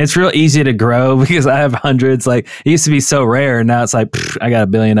 bang. And it's real easy to grow because I have hundreds. Like it used to be so rare, and now it's like I got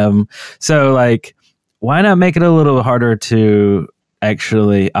 1 billion of them. So why not make it a little harder to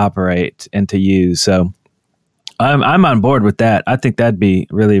actually operate and to use? So I'm on board with that. I think that'd be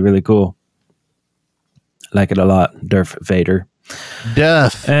really, really cool. Like it a lot. Durf Vader.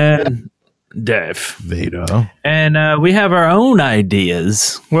 Durf Vader. And we have our own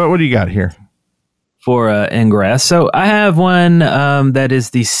ideas. What do you got here? For Ingress. So I have one that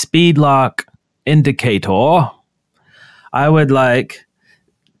is the speed lock indicator. I would like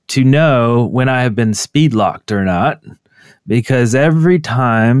to know when I have been speed locked or not, because every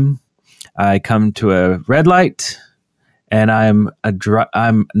time I come to a red light and I'm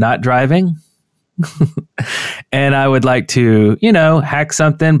not driving and I would like to, hack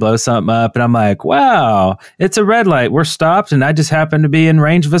something, blow something up. And I'm like, wow, it's a red light. We're stopped. And I just happen to be in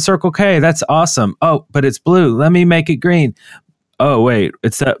range of a Circle K. That's awesome. Oh, but it's blue. Let me make it green. Oh, wait,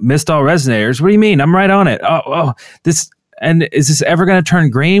 it's that missed all resonators. What do you mean? I'm right on it. Oh, this. And is this ever going to turn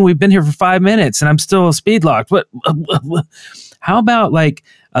green? We've been here for 5 minutes and I'm still speed locked. What? How about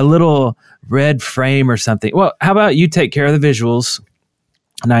a little red frame or something? Well, how about you take care of the visuals,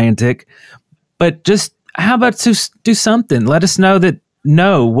 Niantic? But just how about to do something? Let us know that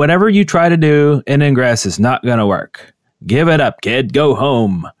whatever you try to do in Ingress is not going to work. Give it up, kid. Go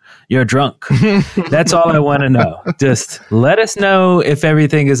home. You're drunk. That's all I want to know. Just let us know if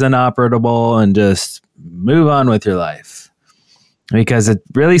everything is inoperable and just move on with your life. Because it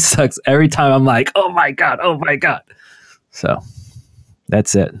really sucks every time I'm like, oh my God. So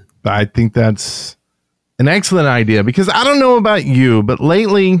that's it. I think that's an excellent idea because I don't know about you, but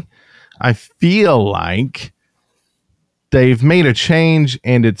lately I feel like they've made a change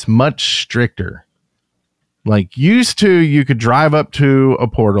and it's much stricter. Like used to, you could drive up to a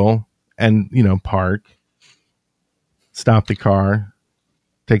portal and, park, stop the car,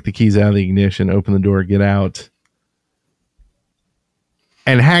 take the keys out of the ignition, open the door, get out,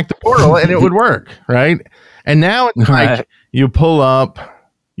 and hack the portal and it would work, right? And now it's like you pull up,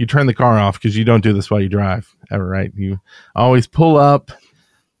 you turn the car off because you don't do this while you drive ever, right? You always pull up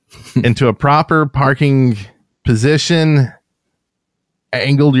into a proper parking position,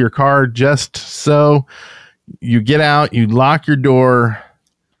 angled your car just so. You get out, you lock your door,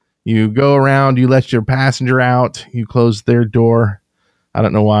 you go around, you let your passenger out, you close their door. I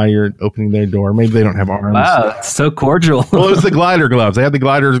don't know why you're opening their door. Maybe they don't have arms. Wow, that's so cordial. Well, it was the glider gloves. They had the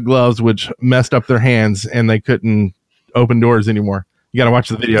glider gloves, which messed up their hands and they couldn't open doors anymore. You got to watch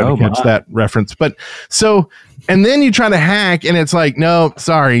the video to catch that reference. But and then you try to hack and it's like, no,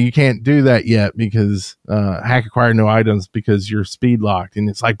 sorry, you can't do that yet because hack acquired no items because you're speed locked. And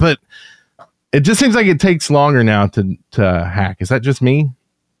it's like, but it just seems like it takes longer now to hack. Is that just me?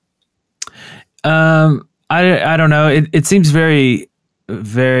 I don't know. It seems very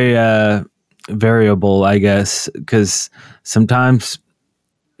variable, I guess, because sometimes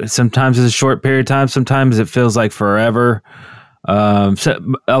it's a short period of time. Sometimes it feels like forever.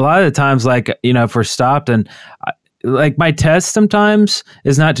 So a lot of the times, like, if we're stopped and like my test sometimes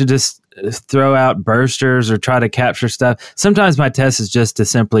is not to just throw out bursters or try to capture stuff. Sometimes my test is just to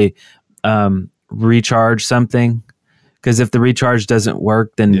simply recharge something, because if the recharge doesn't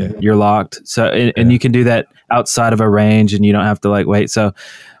work, then you're locked. So and you can do that outside of a range and you don't have to like wait. So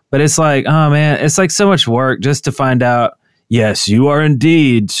but it's like, oh man, it's like so much work just to find out, yes, you are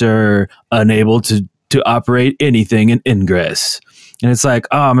indeed, sir, unable to operate anything in Ingress. And it's like,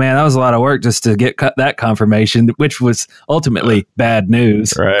 oh man, that was a lot of work just to get that confirmation, which was ultimately bad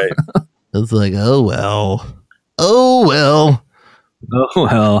news. Right. It's like, oh well. Oh,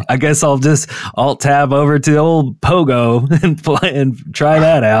 well, I guess I'll just alt-tab over to old Pogo and play and try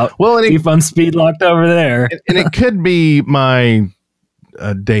that out. Well, and see if I'm speed locked over there. And it could be my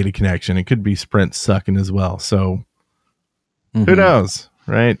data connection. It could be Sprint sucking as well. So who knows,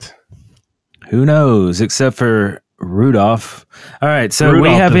 right? Who knows, except for Rudolph. All right, so Rudolph we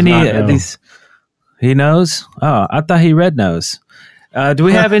have any of these? He knows? Oh, I thought he red knows. Do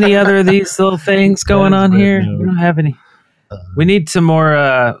we have any other of these little things going on here? We don't have any. We need some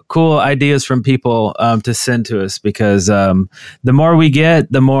more cool ideas from people to send to us, because the more we get,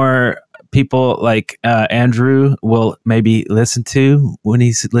 the more people like Andrew will maybe listen to when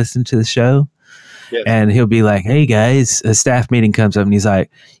he's listening to the show. Yes. And he'll be like, hey guys, a staff meeting comes up and he's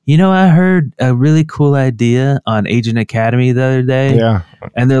like, I heard a really cool idea on Agent Academy the other day. Yeah.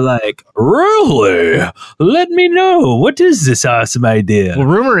 And they're like, really? Let me know. What is this awesome idea? Well,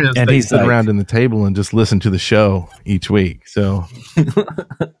 rumor is they sit around in the table and just listen to the show each week. So,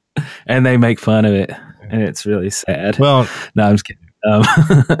 and they make fun of it. And it's really sad. Well, no, I'm just kidding.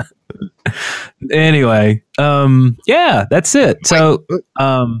 Anyway, yeah, that's it. So,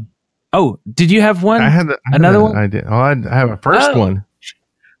 oh, did you have one? I had another one. I did. Oh, I have a first one.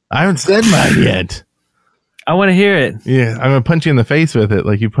 I haven't said mine yet. I want to hear it. Yeah, I'm gonna punch you in the face with it,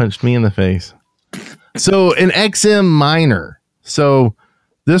 like you punched me in the face. So, an XM miner. So,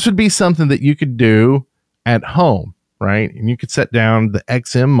 this would be something that you could do at home, right? And you could set down the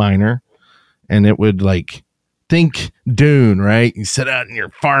XM miner, and it would like think Dune, right? You sit out and you're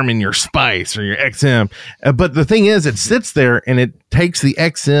farming your spice or your XM, but the thing is, it sits there and it takes the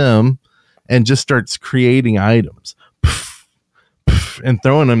XM and just starts creating items and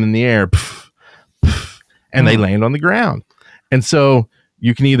throwing them in the air, and they land on the ground. And so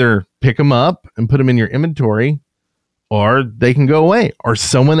you can either pick them up and put them in your inventory, or they can go away, or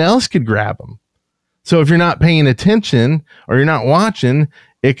someone else could grab them. So if you're not paying attention or you're not watching,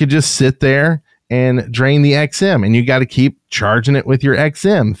 it could just sit there and drain the XM, and you got to keep charging it with your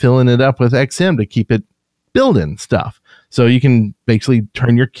XM, filling it up with XM to keep it building stuff. So you can basically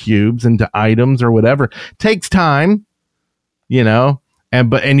turn your cubes into items or whatever. Takes time,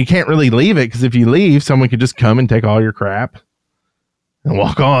 and you can't really leave it, because if you leave, someone could just come and take all your crap and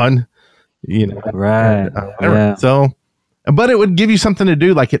walk on, right? Yeah. So, but it would give you something to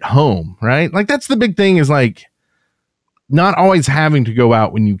do, like at home, right? Like that's the big thing, is like not always having to go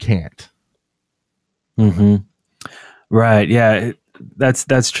out when you can't. Mm-hmm. Right. Yeah.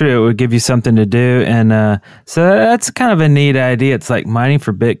 That's true. It would give you something to do, and so that's kind of a neat idea. It's like mining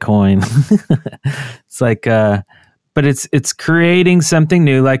for Bitcoin. It's like, but it's creating something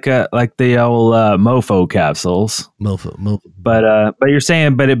new, like the old mofo capsules. Mofo. But you're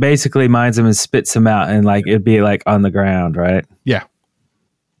saying, but it basically mines them and spits them out, and like it'd be like on the ground, right? Yeah.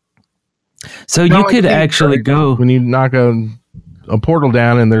 So you could actually go when you knock a portal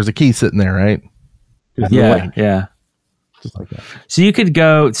down, and there's a key sitting there, right? Yeah. Just like that. So you could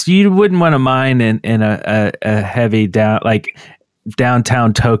go. So you wouldn't want to mine in a heavy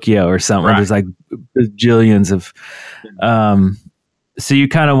downtown Tokyo or something. Right. There's like bajillions of. So you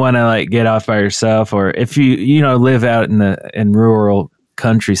kind of want to like get off by yourself, or if you live out in rural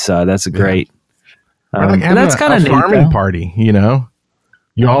countryside, that's a great. Or like that's kind of farming party,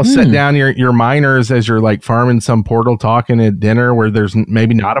 You all sit down your miners as you're like farming some portal, talking at dinner where there's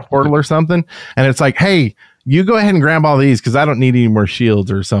maybe not a portal or something, and it's like, hey, you go ahead and grab all these because I don't need any more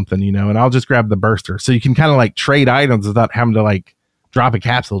shields or something, and I'll just grab the burster. So you can kind of like trade items without having to like drop a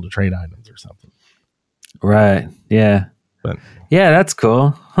capsule to trade items or something. Right. Yeah. But yeah, that's cool.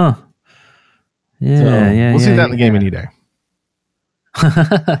 Huh. Yeah. so yeah. We'll see that in the game any day.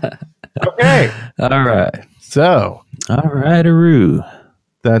 Okay. All right. So. All right, Aru.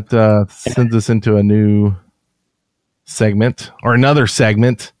 That sends us into a new segment or another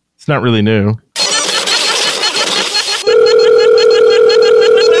segment. It's not really new.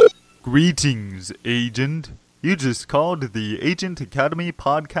 Greetings, Agent. You just called the Agent Academy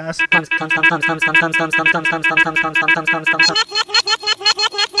podcast. Comes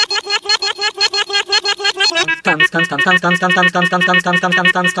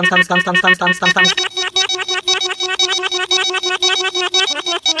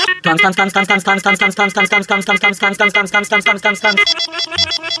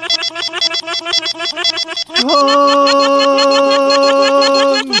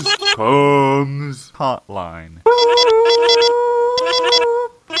hotline.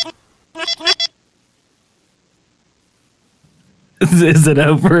 Is it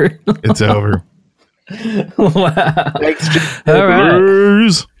over? It's over. Wow. Thanks, All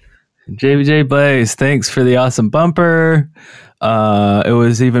right. JBJ Blaze, thanks for the awesome bumper. It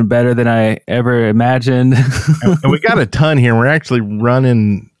was even better than I ever imagined. And we got a ton here. We're actually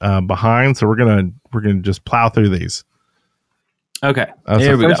running behind, so we're gonna just plow through these. Okay.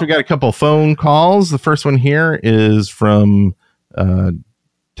 So first we got a couple phone calls. The first one here is from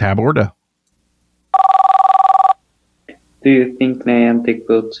Taborda. Do you think Niantic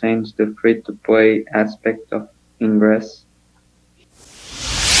will change the free-to-play aspect of Ingress?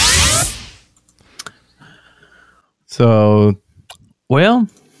 So, well,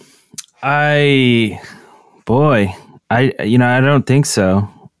 I don't think so.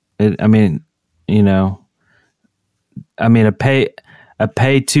 A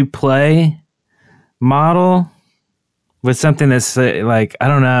pay to play model with something that's like, I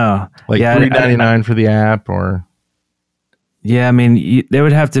don't know, like $3.99 for the app, or yeah, I mean, they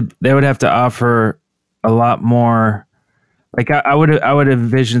would have to offer a lot more. Like I would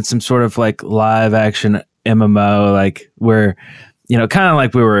envision some sort of like live action MMO, like where, kind of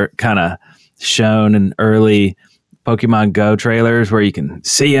like we were kind of shown in early Pokemon Go trailers where you can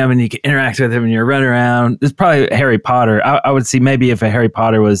see them and you can interact with them and you're running around. It's probably Harry Potter. I would see maybe if a Harry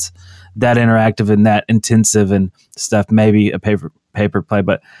Potter was that interactive and that intensive and stuff, maybe a paper play,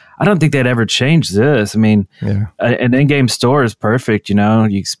 but I don't think they'd ever change this. I mean, an in-game store is perfect. You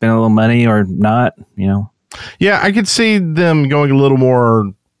spend a little money or not, Yeah, I could see them going a little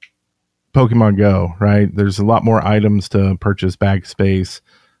more Pokemon Go, right? There's a lot more items to purchase, bag space,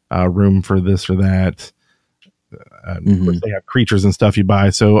 room for this or that. Of course, they have creatures and stuff you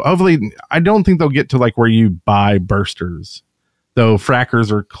buy. So hopefully, I don't think they'll get to like where you buy bursters, though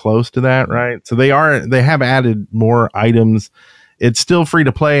frackers are close to that, right? So they have added more items. It's still free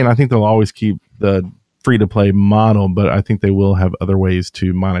to play, and I think they'll always keep the free to play model, but I think they will have other ways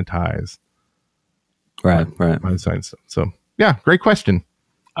to monetize. Right. Monetize stuff. So yeah, great question.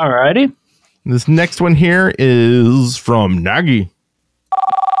 All righty. This next one here is from Nagi.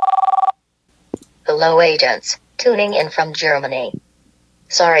 Hello, agents. Tuning in from Germany.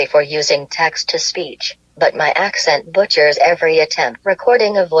 Sorry for using text-to-speech, but my accent butchers every attempt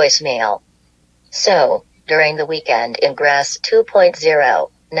recording a voicemail. So, during the weekend, Ingress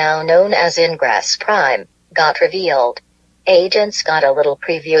 2.0, now known as Ingress Prime, got revealed. Agents got a little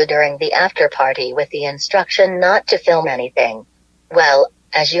preview during the after-party with the instruction not to film anything. Well,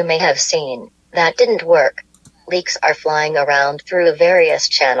 as you may have seen, that didn't work. Leaks are flying around through various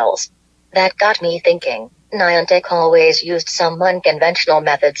channels. That got me thinking, Niantic always used some unconventional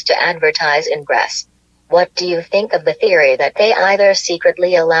methods to advertise Ingress. What do you think of the theory that they either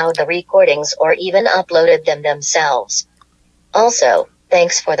secretly allowed the recordings or even uploaded them themselves? Also,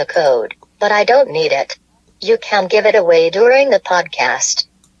 thanks for the code, but I don't need it. You can give it away during the podcast.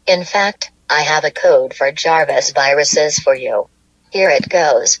 In fact, I have a code for Jarvis viruses for you. Here it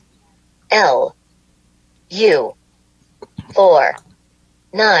goes. L U 4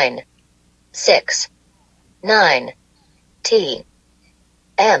 9 6 9 T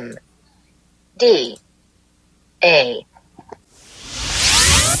M D A.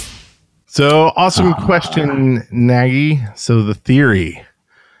 So awesome question, Nagy. So the theory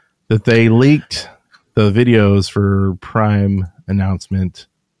that they leaked the videos for Prime announcement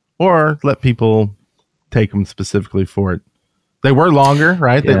or let people take them specifically for it. They were longer,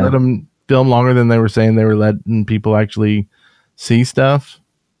 right? They let them film longer than they were saying they were letting people actually see stuff.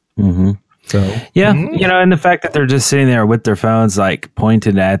 Mm-hmm. So you know, and the fact that they're just sitting there with their phones like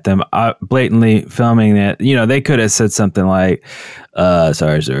pointed at them, blatantly filming it. You know, they could have said something like,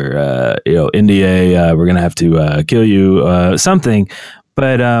 "Sorry, sir, you know, NDA, we're gonna have to kill you," something.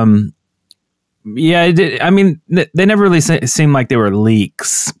 But yeah, it did. I mean, they never really seemed like they were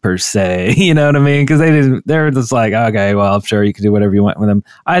leaks per se. You know what I mean? Because they didn't. They were just like, okay, well, I'm sure you can do whatever you want with them.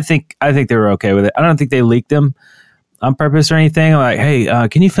 I think they were okay with it. I don't think they leaked them on purpose or anything. Like, hey,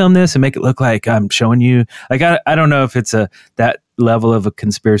 can you film this and make it look like I'm showing you? Like, I don't know if it's that level of a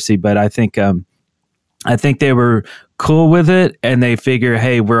conspiracy, but I think they were cool with it, and they figure,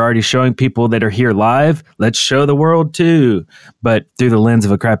 hey, we're already showing people that are here live. Let's show the world too, but through the lens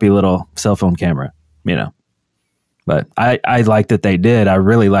of a crappy little cell phone camera, you know. But I like that they did. I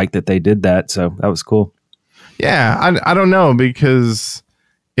really like that they did that. So that was cool. Yeah, I don't know, because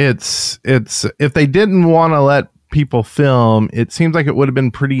it's if they didn't want to let people film, it seems like it would have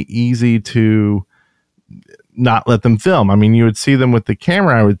been pretty easy to not let them film. I mean, you would see them with the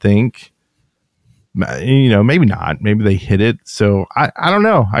camera, I would think. You know, maybe not. Maybe they hid it. So I don't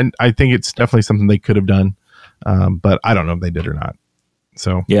know. I think it's definitely something they could have done, but I don't know if they did or not.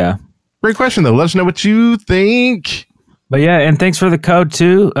 So yeah, great question though. Let us know what you think. But yeah, and thanks for the code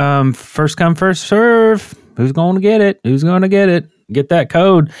too. First come, first serve. Who's going to get it? Who's going to get it? Get that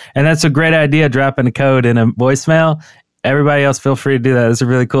code. And that's a great idea, dropping a code in a voicemail. Everybody else, feel free to do that. It's a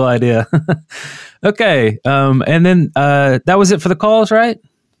really cool idea. Okay. And then that was it for the calls, right?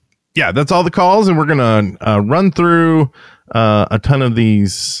 Yeah, that's all the calls. And we're going to run through a ton of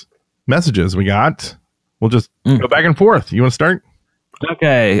these messages we got. We'll just go back and forth. You want to start?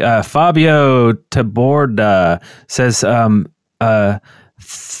 Okay. Fabio Taborda says, oh,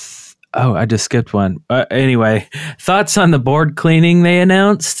 I just skipped one. Anyway, thoughts on the board cleaning they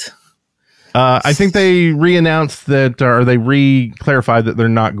announced? I think they re-announced that, or they re-clarified that they're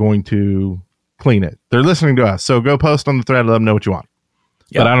not going to clean it. They're listening to us. So go post on the thread. Let them know what you want.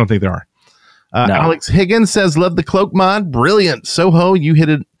 Yep. But I don't think they are. No. Alex Higgins says, love the cloak mod. Brilliant. Soho, you hit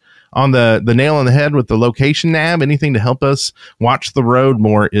it on the nail on the head with the location nav. Anything to help us watch the road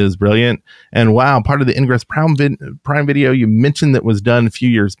more is brilliant. And wow, part of the Ingress Prime video you mentioned that was done a few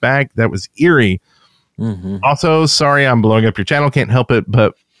years back, that was eerie. Mm-hmm. Also, sorry I'm blowing up your channel, can't help it,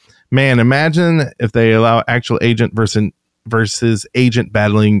 but man, imagine if they allow actual agent versus agent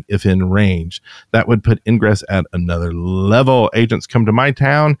battling if in range. That would put Ingress at another level. Agents come to my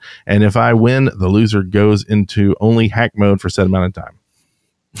town, and if I win, the loser goes into only hack mode for a set amount of time.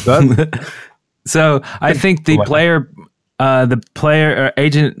 So I think the player or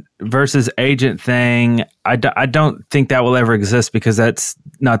agent versus agent thing, I don't think that will ever exist, because that's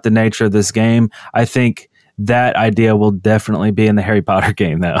not the nature of this game. I think that idea will definitely be in the Harry Potter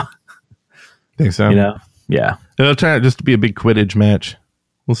game, though. Think so? You know? Yeah. It'll turn out just to be a big Quidditch match.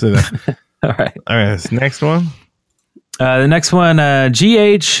 We'll see that. All right. This next one. The next one,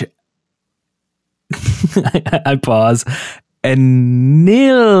 GH. I pause. Anilida.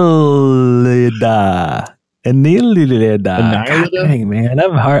 Dang, man,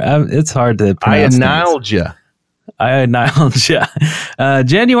 it's hard to pronounce. I annihilated you.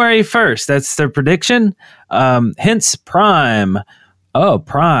 January 1st. That's their prediction. Hence Prime. Oh,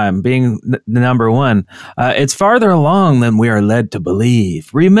 Prime being the number one. It's farther along than we are led to believe.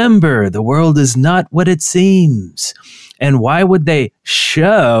 Remember, the world is not what it seems. And why would they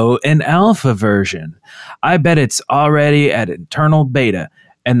show an alpha version? I bet it's already at internal beta,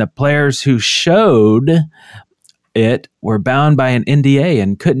 and the players who showed it were bound by an NDA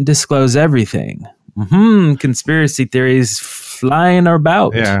and couldn't disclose everything. Conspiracy theories flying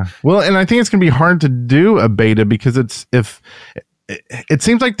about. Yeah. Well, and I think it's going to be hard to do a beta, because it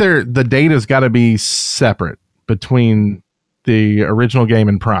seems like the data's got to be separate between the original game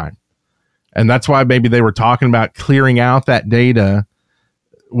and Prime. And that's why maybe they were talking about clearing out that data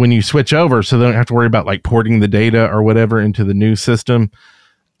when you switch over, so they don't have to worry about like porting the data or whatever into the new system.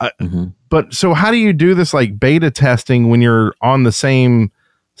 But so how do you do this like beta testing when you're on the same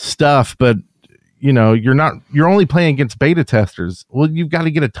stuff, but you're only playing against beta testers? Well, you've got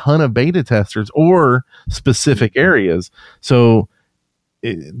to get a ton of beta testers or specific areas. So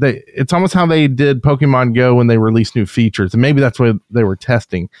it's almost how they did Pokemon Go when they released new features. And maybe that's what they were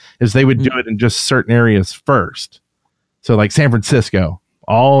testing, is they would do it in just certain areas first. So like San Francisco,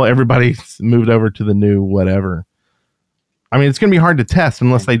 everybody moved over to the new whatever. I mean, it's going to be hard to test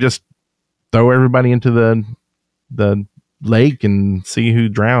unless they just throw everybody into the lake and see who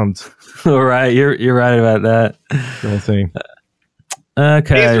drowns. All right, you're right about that. We'll see.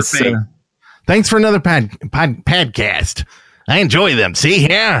 Okay, thanks for another podcast. I enjoy them. See,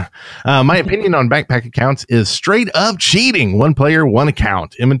 yeah. My opinion on backpack accounts is straight up cheating. One player, one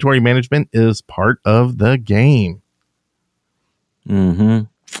account. Inventory management is part of the game.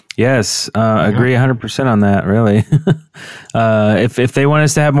 Yes, agree 100% on that. Really, if they want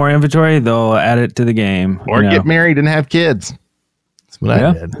us to have more inventory, they'll add it to the game, or get married and have kids. That's what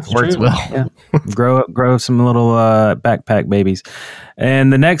I did. It works well. Yeah. grow some little backpack babies.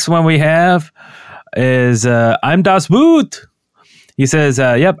 And the next one we have is I'm Das Boot. He says,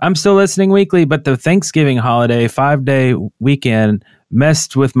 "Yep, I'm still listening weekly, but the Thanksgiving holiday 5-day weekend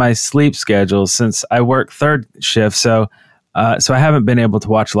messed with my sleep schedule since I work third shift. So I haven't been able to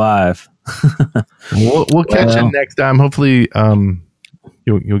watch live." We'll catch you next time. Hopefully,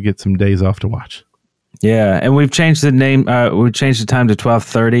 you'll get some days off to watch. Yeah, and we've changed the name. We've changed the time to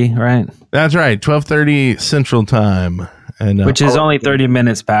 12:30, right? That's right, 12:30 Central Time, and which is only 30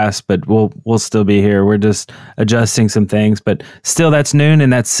 minutes past, but we'll still be here. We're just adjusting some things, but still, that's noon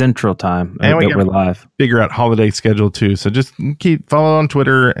and that's Central Time. And we're live. Figure out holiday schedule too. So just follow on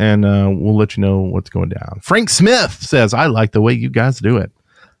Twitter, and we'll let you know what's going down. Frank Smith says, "I like the way you guys do it."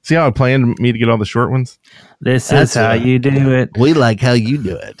 See how I planned me to get all the short ones? That's how you do it. We like how you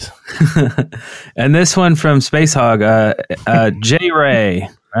do it. And this one from Space Hog, J Ray,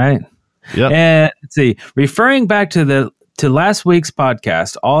 right? Yeah. And let's see, referring back to last week's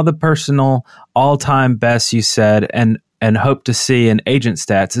podcast, all the personal all-time best you said and hope to see in agent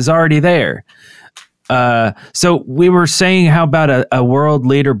stats is already there. So we were saying, how about a world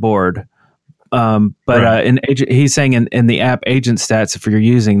leaderboard? He's saying in the app agent stats, if you're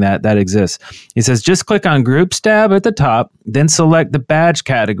using that exists. He says, just click on groups tab at the top, then select the badge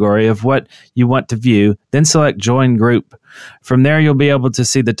category of what you want to view, then select join group. From there, you'll be able to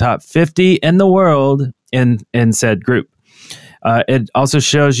see the top 50 in the world in said group. It also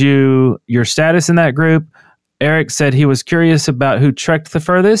shows you your status in that group. Eric said he was curious about who trekked the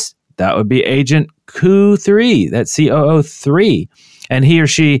furthest. That would be Agent Q3. That's COO3. And he or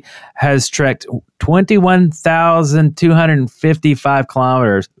she has trekked 21,255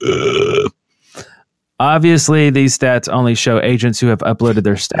 kilometers. Obviously, these stats only show agents who have uploaded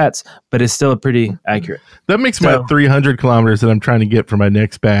their stats, but it's still pretty accurate. That makes my 300 kilometers that I'm trying to get for my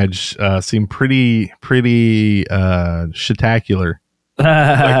next badge seem pretty shitacular. Like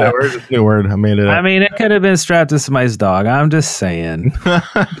that word? It's a new word. I made it up. I mean, it could have been strapped to somebody's dog. I'm just saying.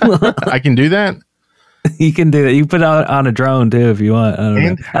 I can do that? You can do that. You put it on a drone too if you want.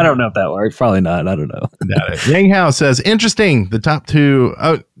 I don't know if that works. Probably not. I don't know. Yang Hao says, interesting. The top two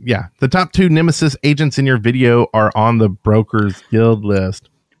Nemesis agents in your video are on the Brokers Guild list.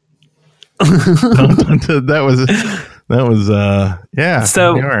 that was yeah.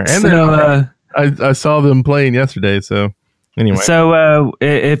 So, I saw them playing yesterday. So anyway, so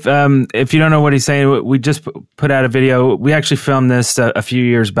if you don't know what he's saying, we just put out a video. We actually filmed this a few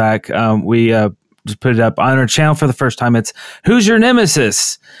years back. We just put it up on our channel for the first time. It's Who's Your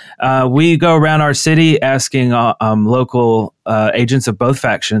Nemesis? We go around our city asking local agents of both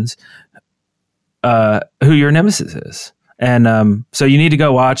factions who your nemesis is. And so you need to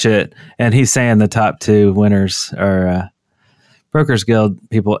go watch it. And he's saying the top two winners are Brokers Guild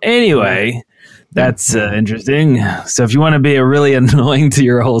people. Anyway, that's interesting. So if you want to be really annoying to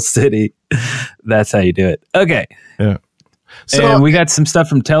your whole city, that's how you do it. Okay. Yeah. So, and we got some stuff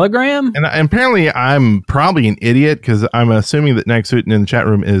from Telegram. And apparently I'm probably an idiot because I'm assuming that next in the chat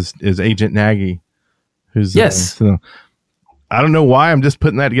room is Agent Nagy. Who's yes. So I don't know why I'm just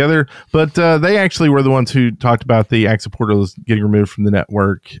putting that together, but they actually were the ones who talked about the Axa portals getting removed from the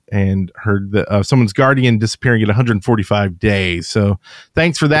network and heard that someone's guardian disappearing at 145 days. So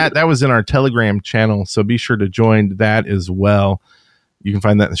thanks for that. That was in our Telegram channel. So be sure to join that as well. You can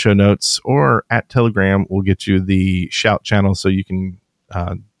find that in the show notes, or at Telegram, we'll get you the shout channel so you can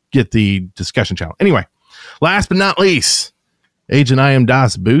get the discussion channel. Anyway, last but not least, Agent I Am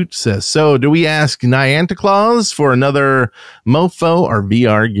Das Boot says, so do we ask Niantic for another mofo or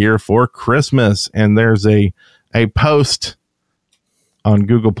VR gear for Christmas? And there's a post on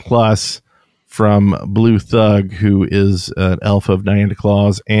Google Plus from Blue Thug, who is an elf of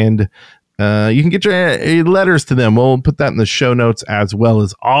Niantic, and you can get your letters to them. We'll put that in the show notes, as well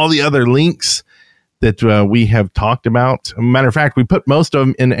as all the other links that we have talked about. Matter of fact, we put most of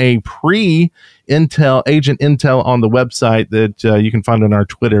them in a pre-Intel, Agent Intel on the website that you can find on our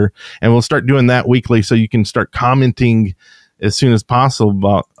Twitter. And we'll start doing that weekly, so you can start commenting as soon as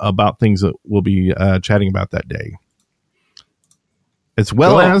possible about things that we'll be chatting about that day. As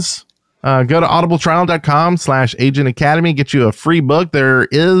well as go to audibletrial.com/Agent Academy, get you a free book. There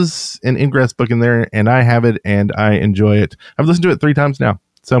is an Ingress book in there, and I have it, and I enjoy it. I've listened to it 3 times now.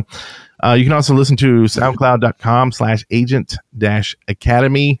 So you can also listen to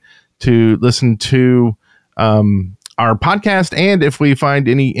soundcloud.com/Agent-Academy to listen to our podcast. And if we find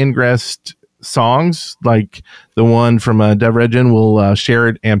any Ingress songs, like the one from Dev Regen, we'll share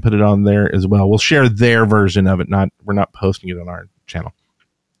it and put it on there as well. We'll share their version of it. We're not posting it on our channel.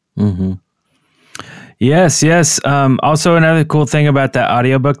 Mm-hmm. Yes. Also, another cool thing about that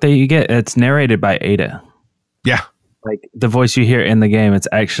audiobook that you get, it's narrated by Ada. Yeah. Like the voice you hear in the game, it's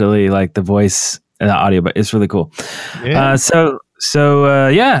actually like the voice in the audio, but it's really cool. Yeah. So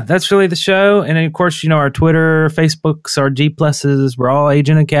that's really the show. And then, of course, our Twitter, Facebooks, our G pluses, we're all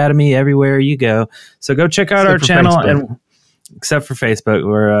Agent Academy everywhere you go. So go check out our channel. And except for Facebook,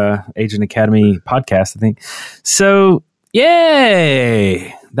 we're Agent Academy podcast, I think. So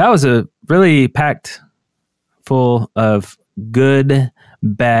yay! That was a really packed full of good,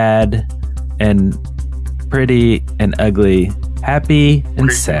 bad, and pretty and ugly, happy and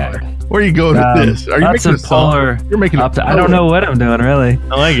sad. Where are you going with this? Are you making a song? You're making a I don't know what I'm doing, really.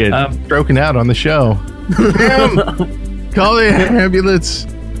 I like it. Stroking out on the show. Call the ambulance.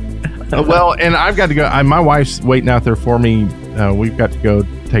 Well, and I've got to go. My wife's waiting out there for me. We've got to go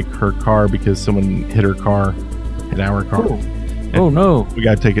take her car because someone hit our car. Oh no. We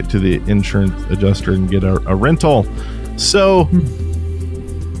got to take it to the insurance adjuster and get a rental. So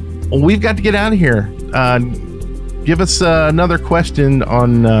we've got to get out of here. Give us another question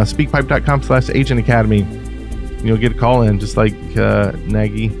on speakpipe.com/Agent Academy. You'll get a call in, just like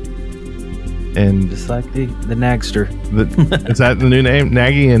Nagy. And just like the Nagster. Is that the new name?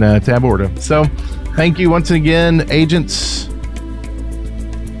 Nagy and Taborda. So thank you once again, agents.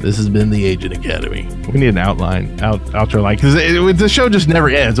 This has been the Agent Academy. We need an outro like, because the show just never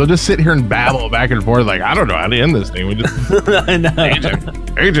ends. We'll just sit here and babble back and forth like, I don't know how to end this thing. We just I know.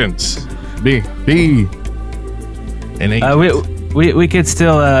 Agents. Be an agent. We could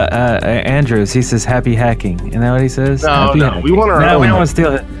still Andrews. He says happy hacking. Isn't that what he says? No, we want our own. No, we don't want to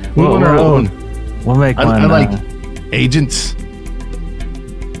steal it. We want our own. We'll make one. I like agents.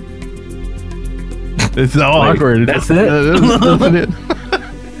 It's so awkward. That's it. That's it.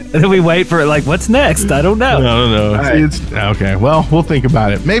 And then we wait for it. Like, what's next? I don't know. No. Right. It's okay. Well, we'll think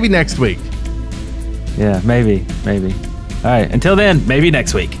about it. Maybe next week. Yeah, maybe. All right. Until then, maybe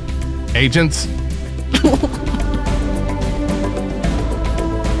next week. Agents.